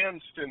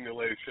demand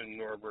stimulation,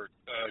 Norbert,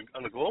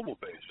 on a global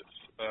basis,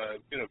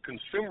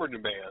 consumer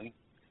demand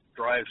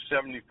drives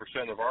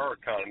 70% of our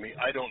economy.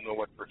 I don't know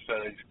what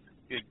percentage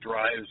it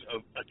drives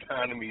of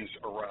economies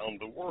around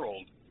the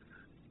world.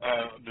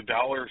 The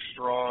dollar is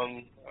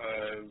strong.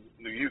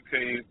 The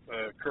UK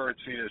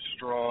currency is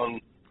strong.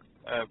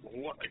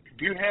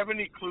 Do you have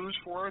any clues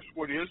for us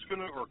what is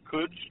going to or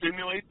could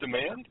stimulate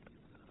demand?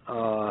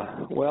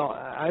 Well,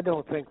 I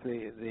don't think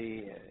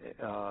the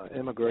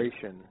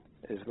immigration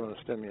is going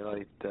to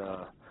stimulate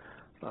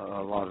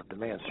a lot of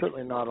demand.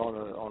 Certainly not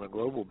on a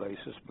global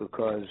basis,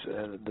 because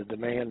the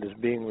demand is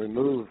being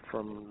removed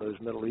from those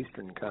Middle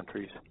Eastern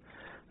countries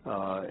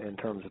in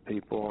terms of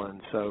people,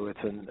 and so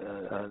it's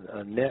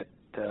a net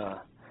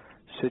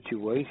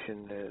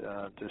situation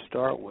to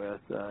start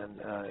with, and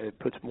it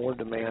puts more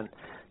demand.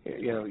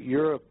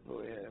 Europe,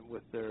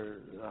 with their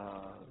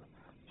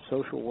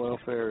social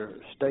welfare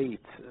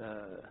states,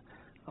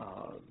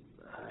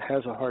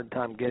 has a hard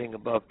time getting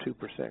above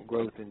 2%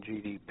 growth in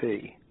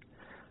GDP.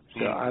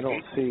 So I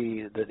don't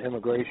see that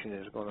immigration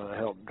is going to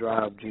help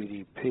drive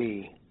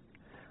GDP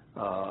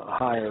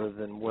higher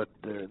than what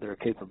their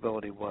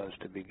capability was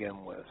to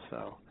begin with.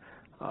 So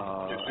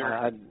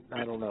I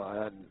don't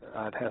know.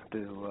 I'd have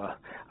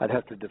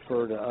to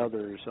defer to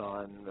others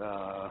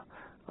on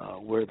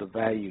where the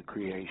value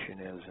creation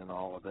is in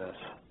all of this.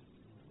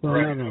 Well,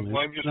 right.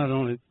 not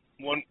only.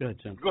 One. Go ahead,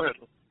 Tim. Go ahead.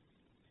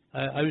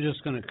 I was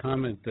just going to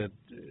comment that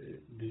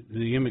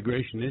the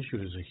immigration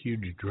issue is a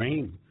huge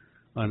drain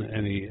on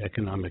any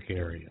economic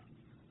area.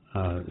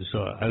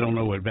 So I don't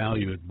know what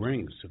value it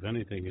brings. If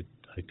anything,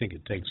 I think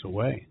it takes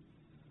away.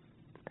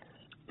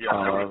 Yeah,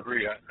 I would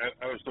agree.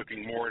 I was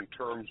looking more in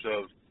terms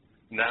of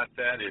not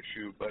that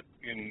issue, but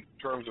in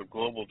terms of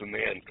global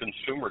demand,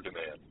 consumer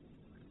demand.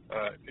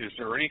 Is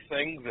there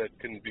anything that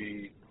can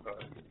be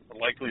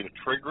likely to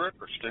trigger it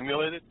or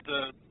stimulate it,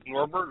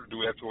 Norbert, or do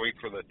we have to wait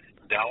for the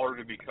dollar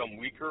to become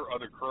weaker,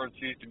 other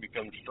currencies to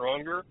become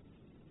stronger?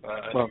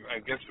 I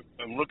guess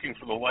I'm looking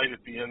for the light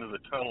at the end of the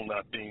tunnel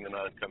not being an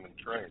oncoming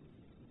train.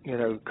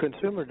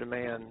 Consumer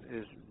demand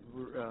is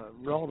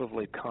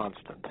relatively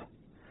constant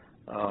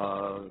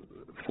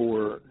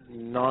for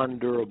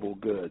non-durable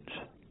goods,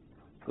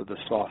 for the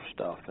soft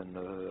stuff and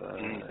the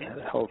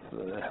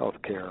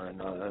healthcare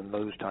and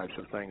those types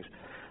of things.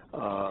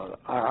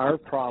 Our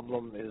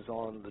problem is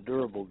on the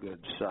durable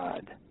goods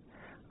side.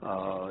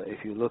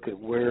 If you look at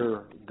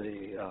where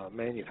the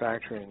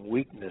manufacturing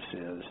weakness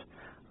is,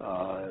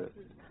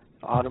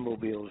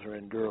 automobiles are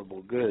in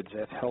durable goods.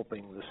 That's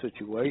helping the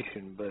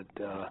situation. But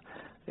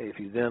if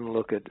you then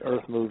look at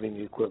earth-moving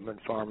equipment,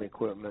 farm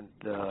equipment,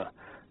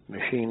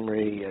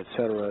 machinery, et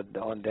cetera,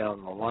 on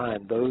down the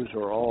line, those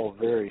are all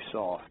very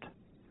soft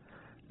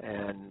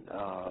and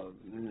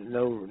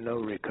no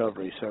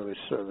recovery. So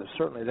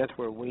certainly that's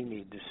where we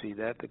need to see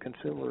that. The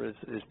consumer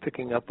is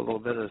picking up a little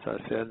bit, as I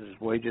said. His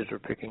wages are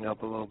picking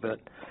up a little bit.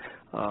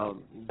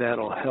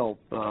 That'll help.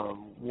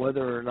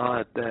 Whether or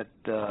not that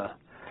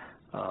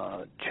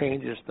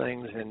changes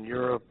things in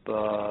Europe,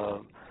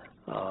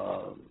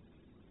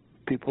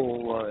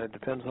 people, it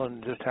depends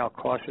on just how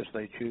cautious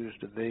they choose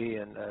to be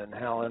and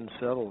how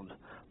unsettled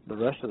the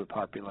rest of the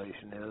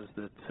population is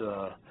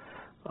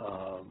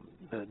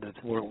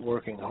that's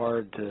working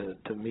hard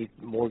to meet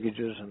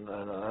mortgages and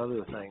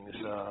other things.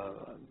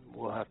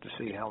 We'll have to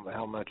see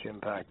how much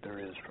impact there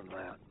is from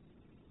that.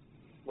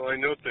 Well, I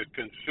note that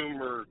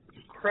consumer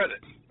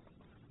credit,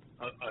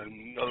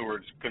 in other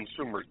words,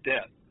 consumer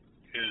debt,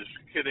 is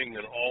hitting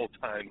an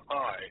all-time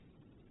high.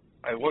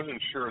 I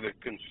wasn't sure that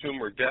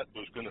consumer debt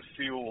was going to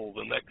fuel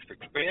the next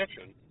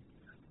expansion,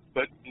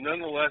 but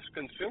nonetheless,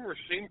 consumers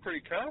seem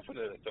pretty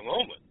confident at the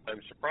moment.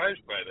 I'm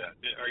surprised by that.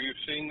 Are you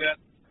seeing that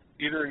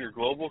either in your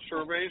global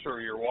surveys or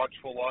your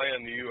watchful eye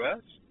on the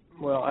U.S.?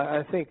 Well,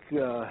 I think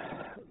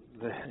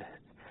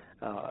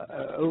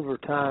over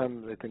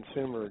time, the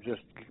consumer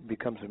just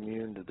becomes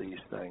immune to these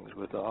things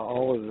with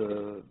all of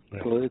the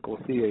political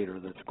theater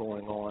that's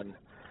going on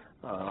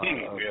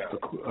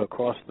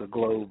across the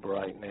globe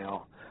right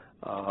now.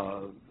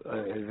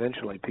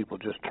 Eventually, people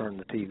just turn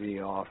the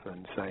TV off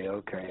and say,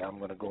 okay, I'm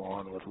going to go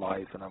on with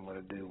life and I'm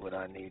going to do what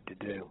I need to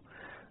do.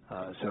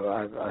 So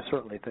I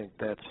certainly think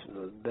that's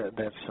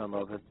some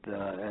of it,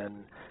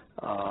 and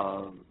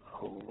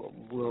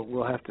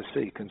we'll have to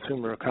see.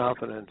 Consumer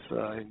confidence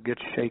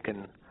gets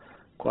shaken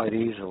quite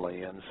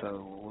easily, and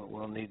so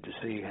we'll need to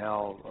see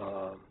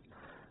how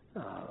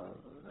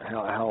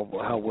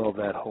well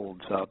that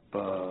holds up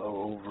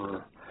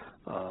over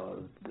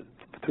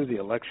through the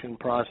election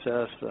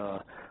process.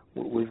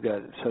 We've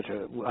got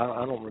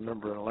I don't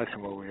remember an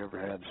election where we ever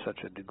had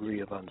such a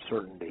degree of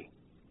uncertainty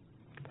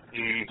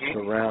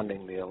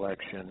surrounding the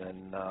election,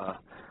 and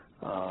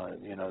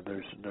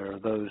there are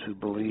those who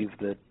believe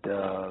that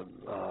the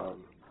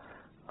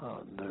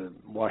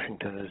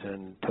Washington is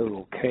in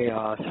total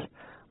chaos,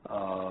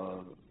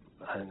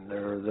 and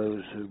there are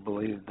those who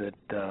believe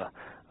that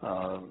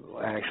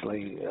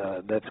actually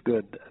that's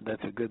good.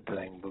 That's a good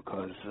thing,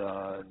 because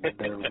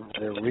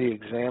they're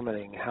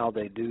re-examining how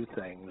they do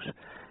things,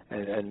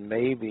 and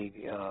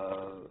maybe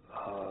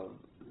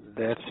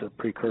that's a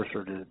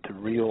precursor to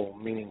real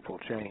meaningful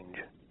change.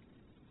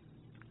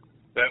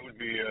 That would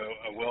be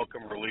a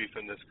welcome relief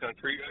in this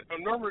country.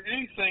 Norbert,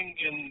 anything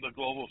in the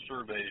global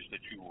surveys that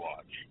you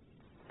watch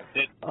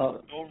that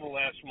over the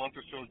last month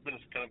or so has been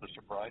kind of a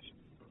surprise?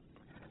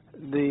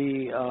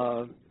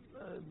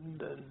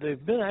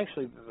 They've been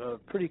actually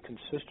pretty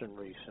consistent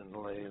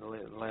recently,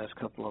 the last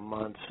couple of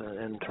months,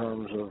 in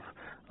terms of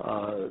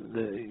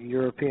the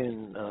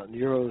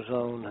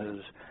Eurozone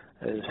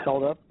has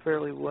held up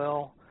fairly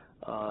well.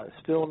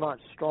 Still not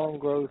strong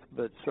growth,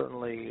 but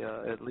certainly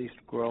at least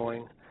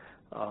growing.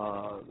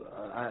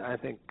 I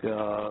think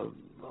the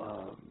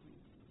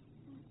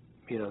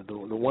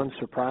one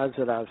surprise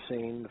that I've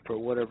seen, for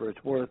whatever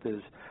it's worth,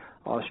 is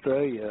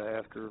Australia,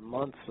 after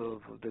months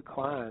of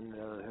decline,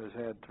 has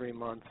had 3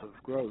 months of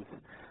growth,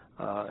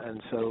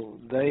 and so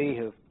they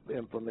have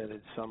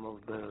implemented some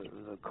of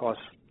the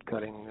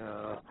cost-cutting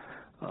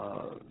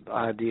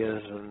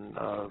ideas and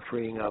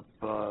freeing up,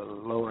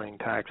 lowering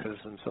taxes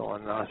and so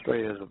on. And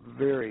Australia is a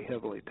very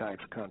heavily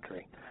taxed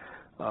country,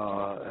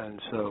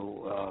 and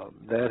so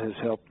that has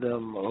helped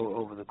them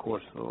over the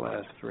course of the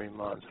last 3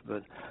 months.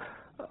 But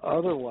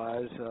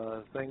otherwise,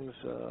 things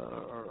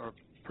are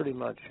pretty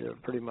much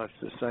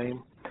the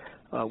same.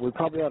 We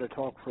probably ought to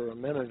talk for a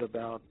minute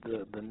about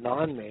the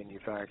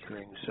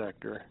non-manufacturing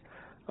sector.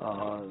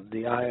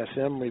 The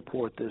ISM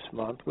report this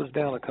month was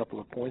down a couple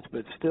of points,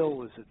 but still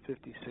was at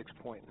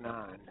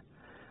 56.9.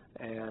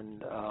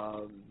 And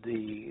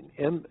the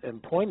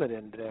employment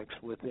index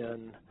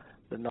within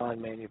the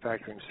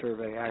non-manufacturing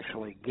survey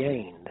actually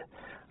gained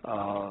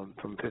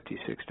from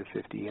 56 to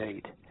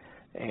 58.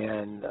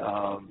 And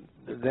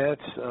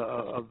that's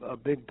a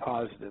big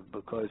positive,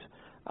 because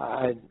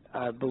I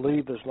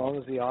believe as long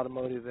as the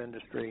automotive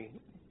industry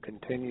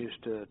continues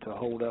to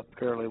hold up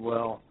fairly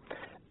well,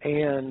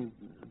 and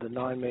the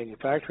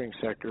non-manufacturing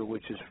sector,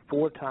 which is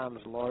 4 times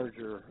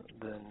larger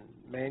than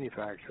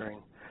manufacturing,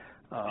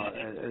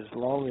 as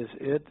long as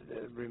it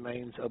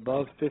remains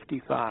above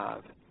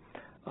 55.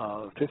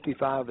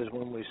 55 is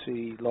when we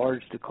see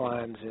large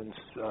declines in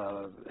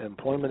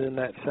employment in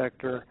that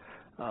sector,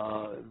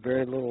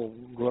 very little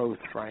growth,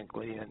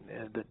 frankly,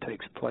 and that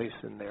takes place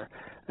in there.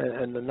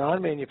 And the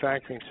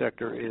non-manufacturing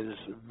sector is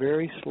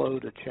very slow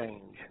to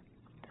change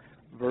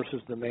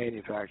versus the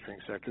manufacturing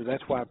sector.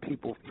 That's why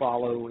people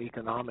follow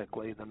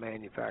economically the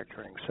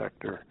manufacturing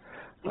sector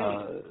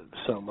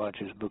so much,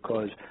 is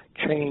because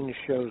change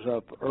shows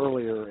up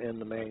earlier in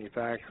the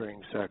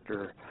manufacturing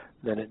sector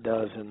than it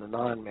does in the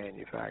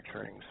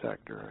non-manufacturing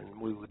sector. And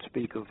we would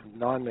speak of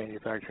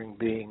non-manufacturing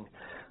being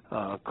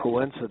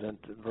coincident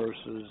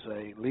versus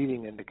a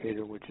leading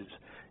indicator, which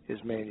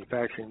is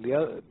manufacturing. The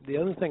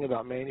other thing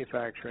about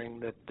manufacturing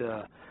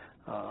that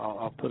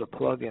I'll put a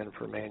plug in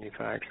for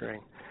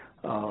manufacturing.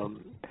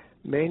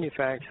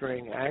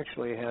 Manufacturing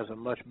actually has a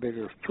much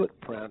bigger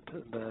footprint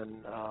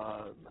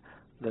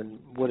than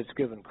what it's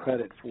given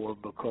credit for,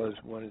 because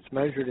when it's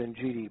measured in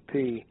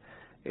GDP,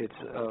 it's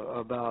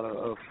about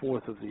a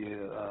fourth of the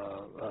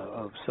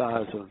of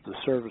size of the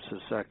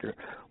services sector.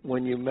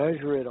 When you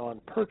measure it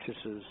on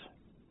purchases,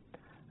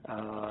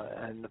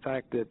 and the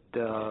fact that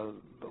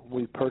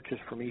we purchase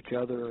from each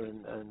other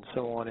and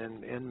so on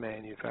in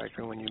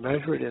manufacturing, when you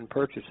measure it in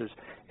purchases,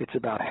 it's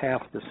about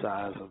half the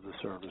size of the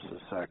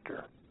services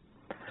sector.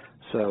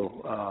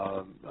 So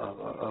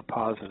a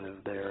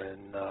positive there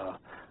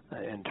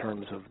in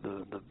terms of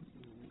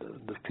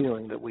the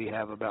feeling that we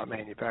have about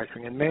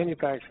manufacturing. And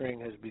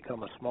manufacturing has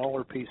become a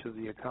smaller piece of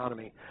the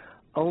economy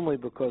only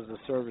because the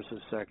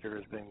services sector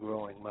has been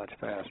growing much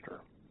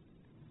faster.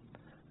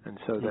 And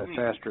so that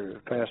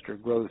faster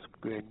growth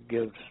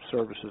gives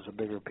services a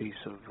bigger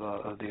piece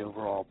of the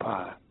overall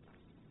pie.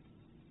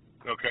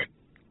 Okay.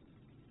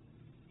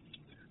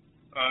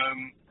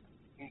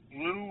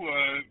 Lou,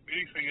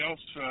 anything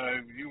else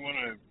you want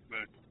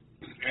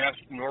to ask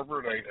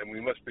Norbert? And we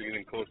must be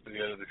getting close to the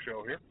end of the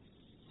show here.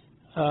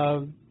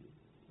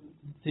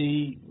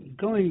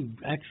 Going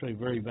actually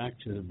very back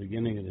to the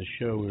beginning of the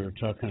show, we were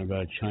talking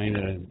about China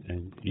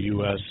and the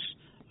U.S.,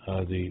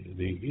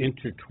 the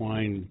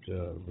intertwined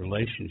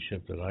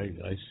relationship that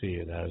I see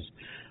it as,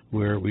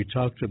 where we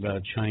talked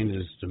about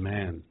China's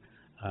demand.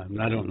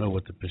 I don't know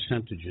what the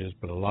percentage is,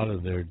 but a lot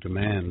of their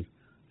demand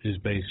is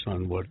based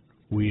on what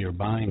we are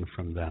buying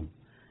from them.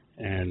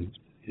 And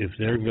if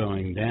they're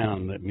going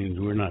down, that means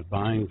we're not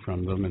buying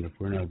from them, and if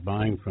we're not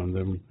buying from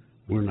them,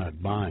 we're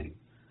not buying,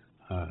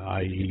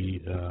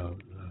 i.e.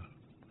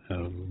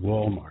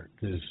 Walmart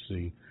is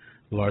the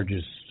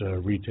largest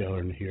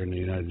retailer here in the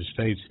United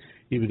States.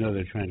 Even though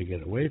they're trying to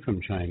get away from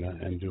China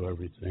and do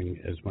everything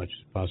as much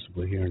as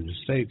possible here in the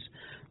States,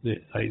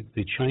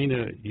 the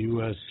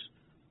China-U.S.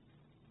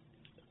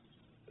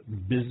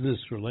 business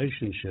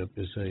relationship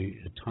is a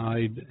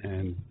tied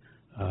and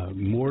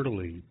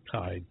mortally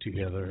tied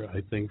together,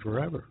 I think,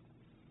 forever.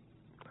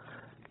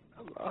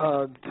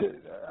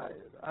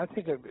 I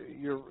think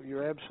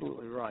you're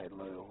absolutely right,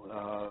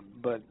 Lou.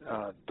 But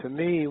to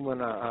me,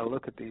 when I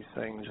look at these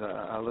things,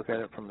 I look at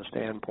it from the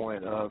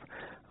standpoint of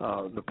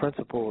the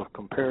principle of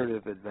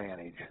comparative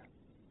advantage.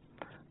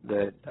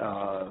 That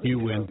you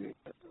win.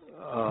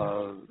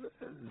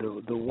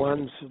 The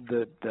ones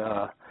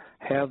that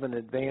have an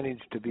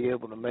advantage to be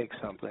able to make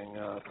something.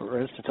 For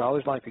instance, I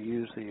always like to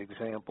use the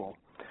example.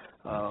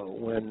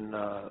 When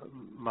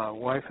my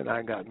wife and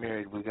I got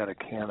married, we got a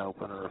can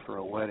opener for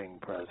a wedding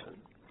present.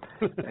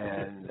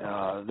 And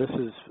this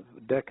is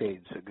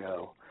decades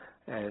ago.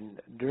 And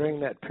during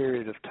that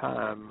period of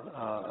time,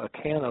 a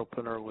can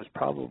opener was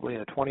probably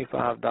a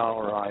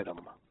 $25 item.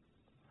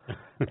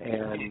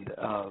 And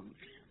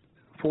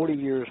 40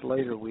 years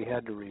later, we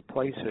had to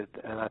replace it,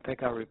 and I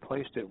think I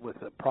replaced it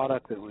with a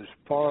product that was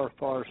far,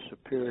 far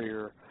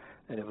superior,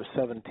 and it was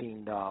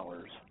 $17.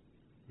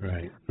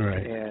 Right.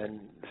 And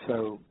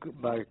so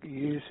by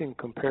using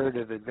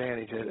comparative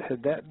advantage,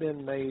 had that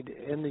been made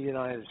in the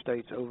United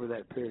States over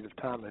that period of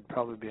time, it'd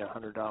probably be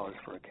 $100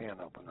 for a can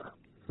opener.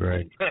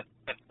 Right.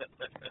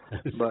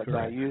 But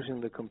by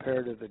using the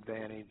comparative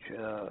advantage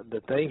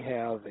that they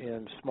have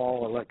in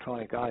small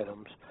electronic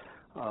items,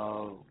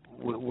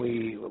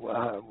 we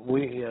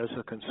as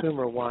a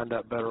consumer wind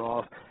up better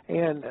off,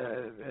 and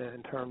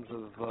in terms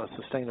of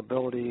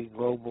sustainability,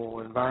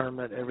 global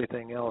environment,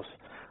 everything else,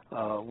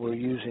 we're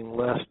using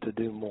less to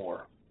do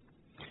more.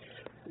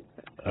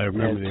 I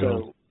remember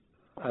so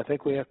I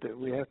think we have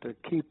to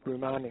keep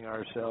reminding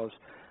ourselves,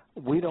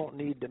 we don't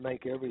need to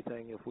make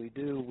everything. If we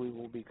do, we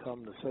will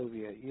become the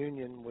Soviet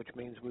Union, which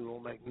means we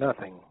will make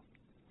nothing.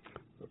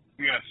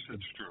 Yes,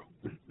 it's true.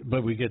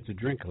 But we get to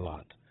drink a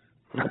lot.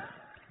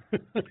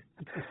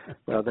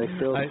 Well, they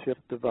still ship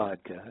the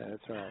vodka.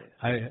 That's right.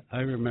 I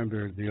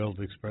remember the old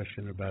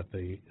expression about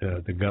the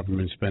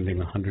government spending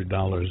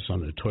 $100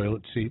 on a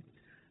toilet seat.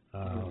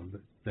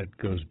 That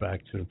goes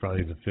back to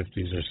probably the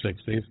 50s or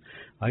 60s.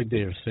 I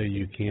dare say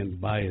you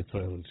can't buy a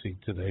toilet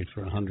seat today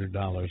for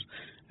 $100,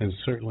 and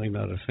certainly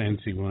not a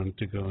fancy one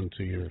to go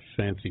into your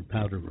fancy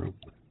powder room.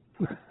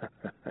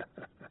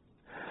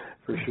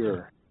 For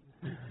sure.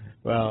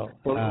 Well,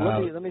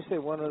 let me say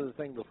one other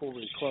thing before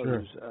we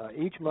close. Sure.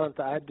 Each month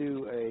I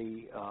do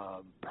a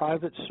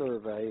private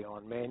survey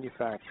on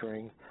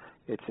manufacturing.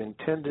 It's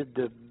intended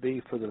to be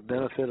for the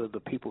benefit of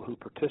the people who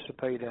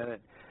participate in it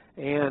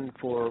and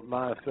for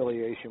my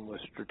affiliation with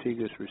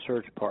Strategas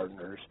Research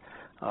Partners.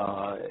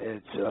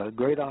 It's a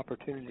great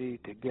opportunity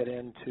to get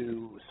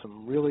into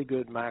some really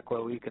good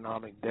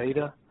macroeconomic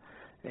data,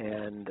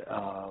 and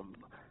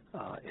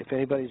if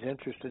anybody's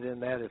interested in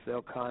that, if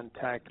they'll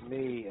contact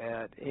me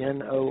at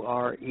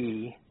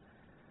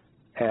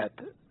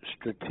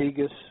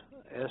NORE@Strategas,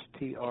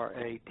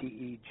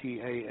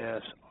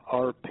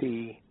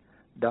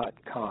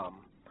 STRATEGASRP.com.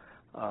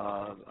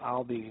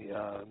 I'll be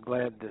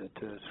glad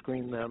to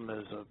screen them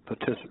as a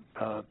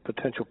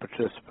potential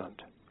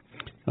participant.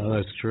 Oh,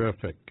 that's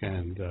terrific,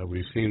 and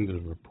we've seen the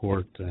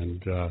report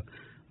and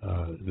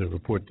the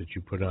report that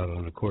you put out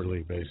on a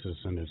quarterly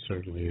basis, and it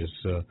certainly is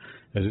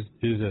as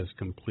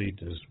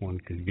complete as one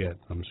could get.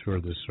 I'm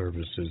sure the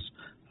service is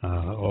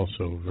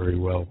also very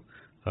well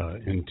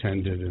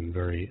intended and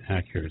very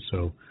accurate.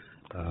 So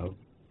I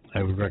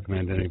would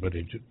recommend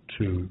anybody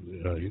to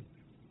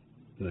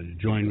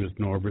join with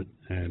Norbert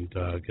and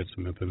get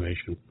some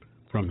information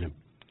from him.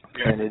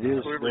 Yeah, and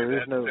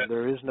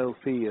there is no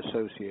fee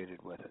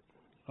associated with it.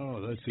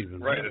 Oh, that's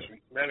even right. better. As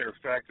a matter of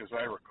fact, as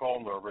I recall,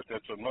 Norbert,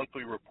 that's a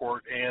monthly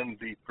report, and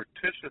the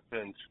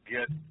participants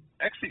get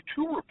actually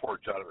 2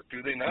 reports out of it.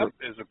 Do they not,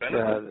 as a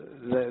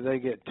benefit? They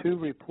get 2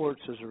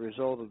 reports as a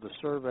result of the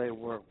survey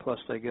work, plus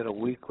they get a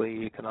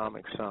weekly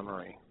economic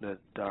summary that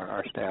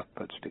our staff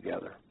puts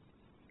together.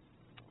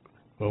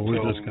 Well,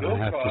 we're just going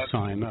to have to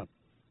sign up.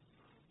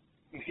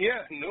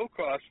 Yeah, no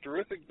cost,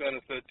 terrific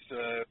benefits.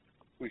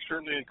 We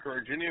certainly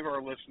encourage any of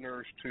our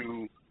listeners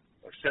to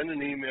send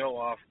an email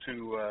off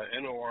to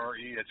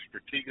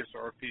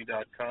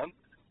NORE@StrategasRP.com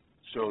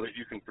so that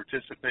you can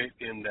participate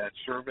in that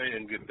survey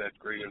and get that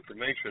great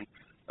information.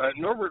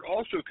 Norbert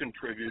also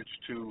contributes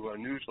to a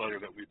newsletter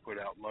that we put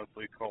out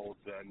monthly called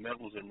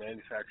Metals and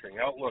Manufacturing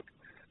Outlook.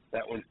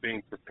 That one's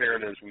being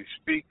prepared as we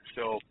speak,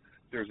 so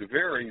there's a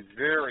very,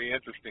 very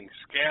interesting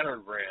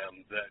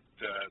scattergram that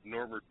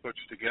Norbert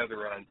puts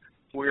together on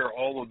where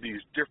all of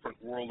these different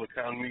world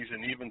economies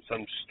and even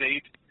some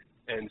state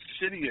and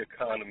city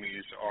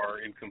economies are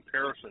in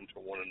comparison to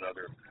one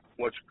another.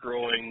 What's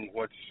growing,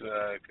 what's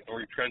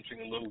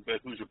retrenching a little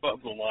bit, who's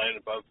above the line,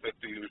 above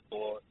 50, who's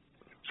below it.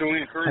 So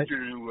we encourage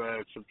you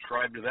to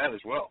subscribe to that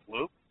as well.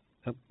 Lou?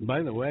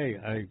 By the way,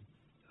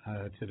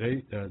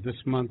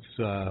 this month's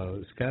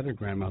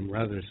scattergram, I'm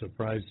rather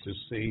surprised to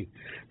see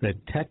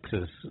that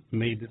Texas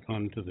made it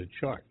onto the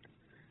chart.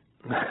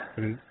 I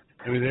mean,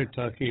 they're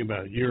talking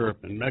about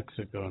Europe and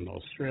Mexico and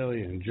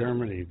Australia and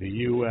Germany, the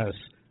U.S.,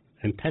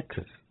 and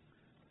Texas.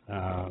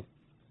 And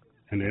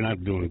they're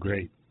not doing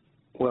great.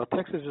 Well,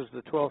 Texas is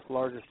the 12th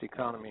largest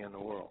economy in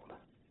the world.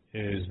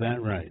 Is that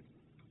right?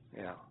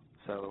 Yeah.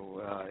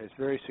 So it's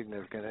very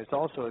significant. It's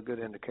also a good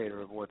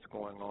indicator of what's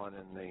going on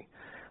in the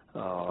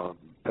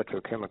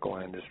petrochemical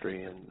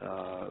industry and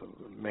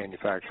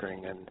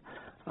manufacturing, and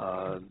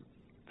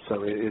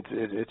so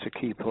it's a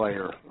key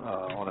player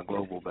on a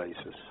global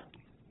basis.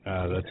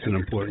 That's an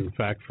important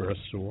fact for us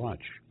to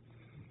watch.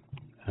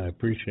 I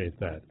appreciate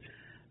that.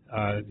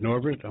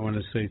 Norbert, I want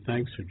to say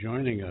thanks for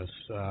joining us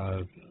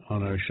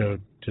on our show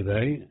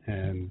today,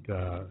 and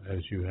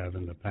as you have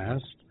in the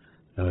past.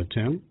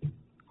 Tim?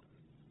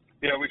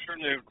 Yeah, we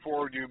certainly look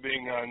forward to you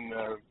being on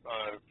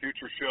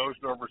future shows.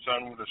 Norbert's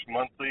on with us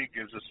monthly,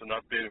 gives us an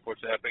update of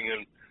what's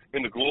happening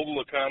in the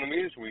global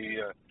economies.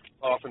 We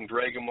often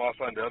drag him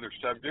off onto other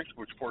subjects,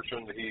 which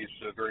fortunately he's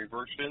very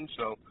versed in.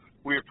 So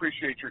we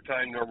appreciate your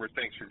time, Norbert.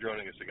 Thanks for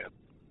joining us again.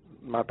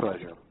 My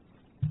pleasure.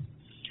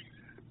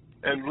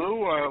 And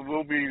Lou,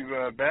 we'll be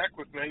back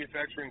with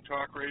Manufacturing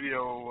Talk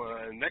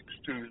Radio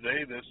next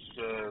Tuesday.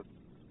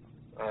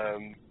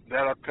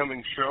 That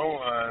upcoming show,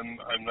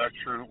 I'm not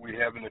sure we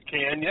have in the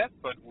can yet,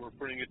 but we're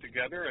putting it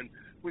together. And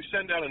we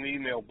send out an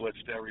email blitz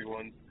to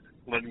everyone,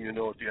 letting you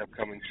know what the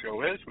upcoming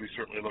show is. We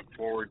certainly look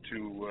forward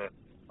to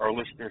our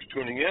listeners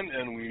tuning in,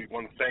 and we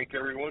want to thank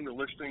everyone for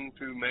listening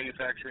to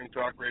Manufacturing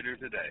Talk Radio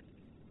today.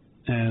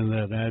 And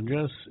that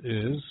address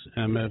is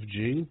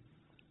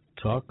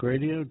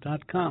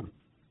mfgtalkradio.com.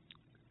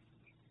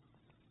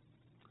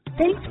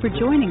 Thanks for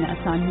joining us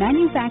on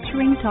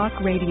Manufacturing Talk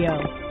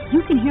Radio.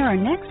 You can hear our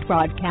next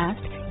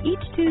broadcast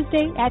each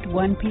Tuesday at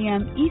 1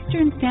 p.m.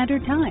 Eastern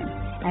Standard Time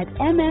at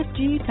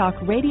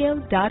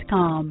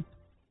mfgtalkradio.com.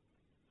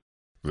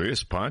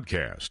 This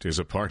podcast is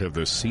a part of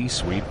the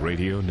C-Suite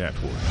Radio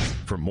Network.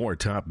 For more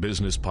top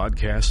business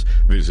podcasts,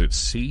 visit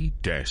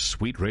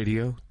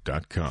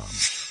c-suiteradio.com.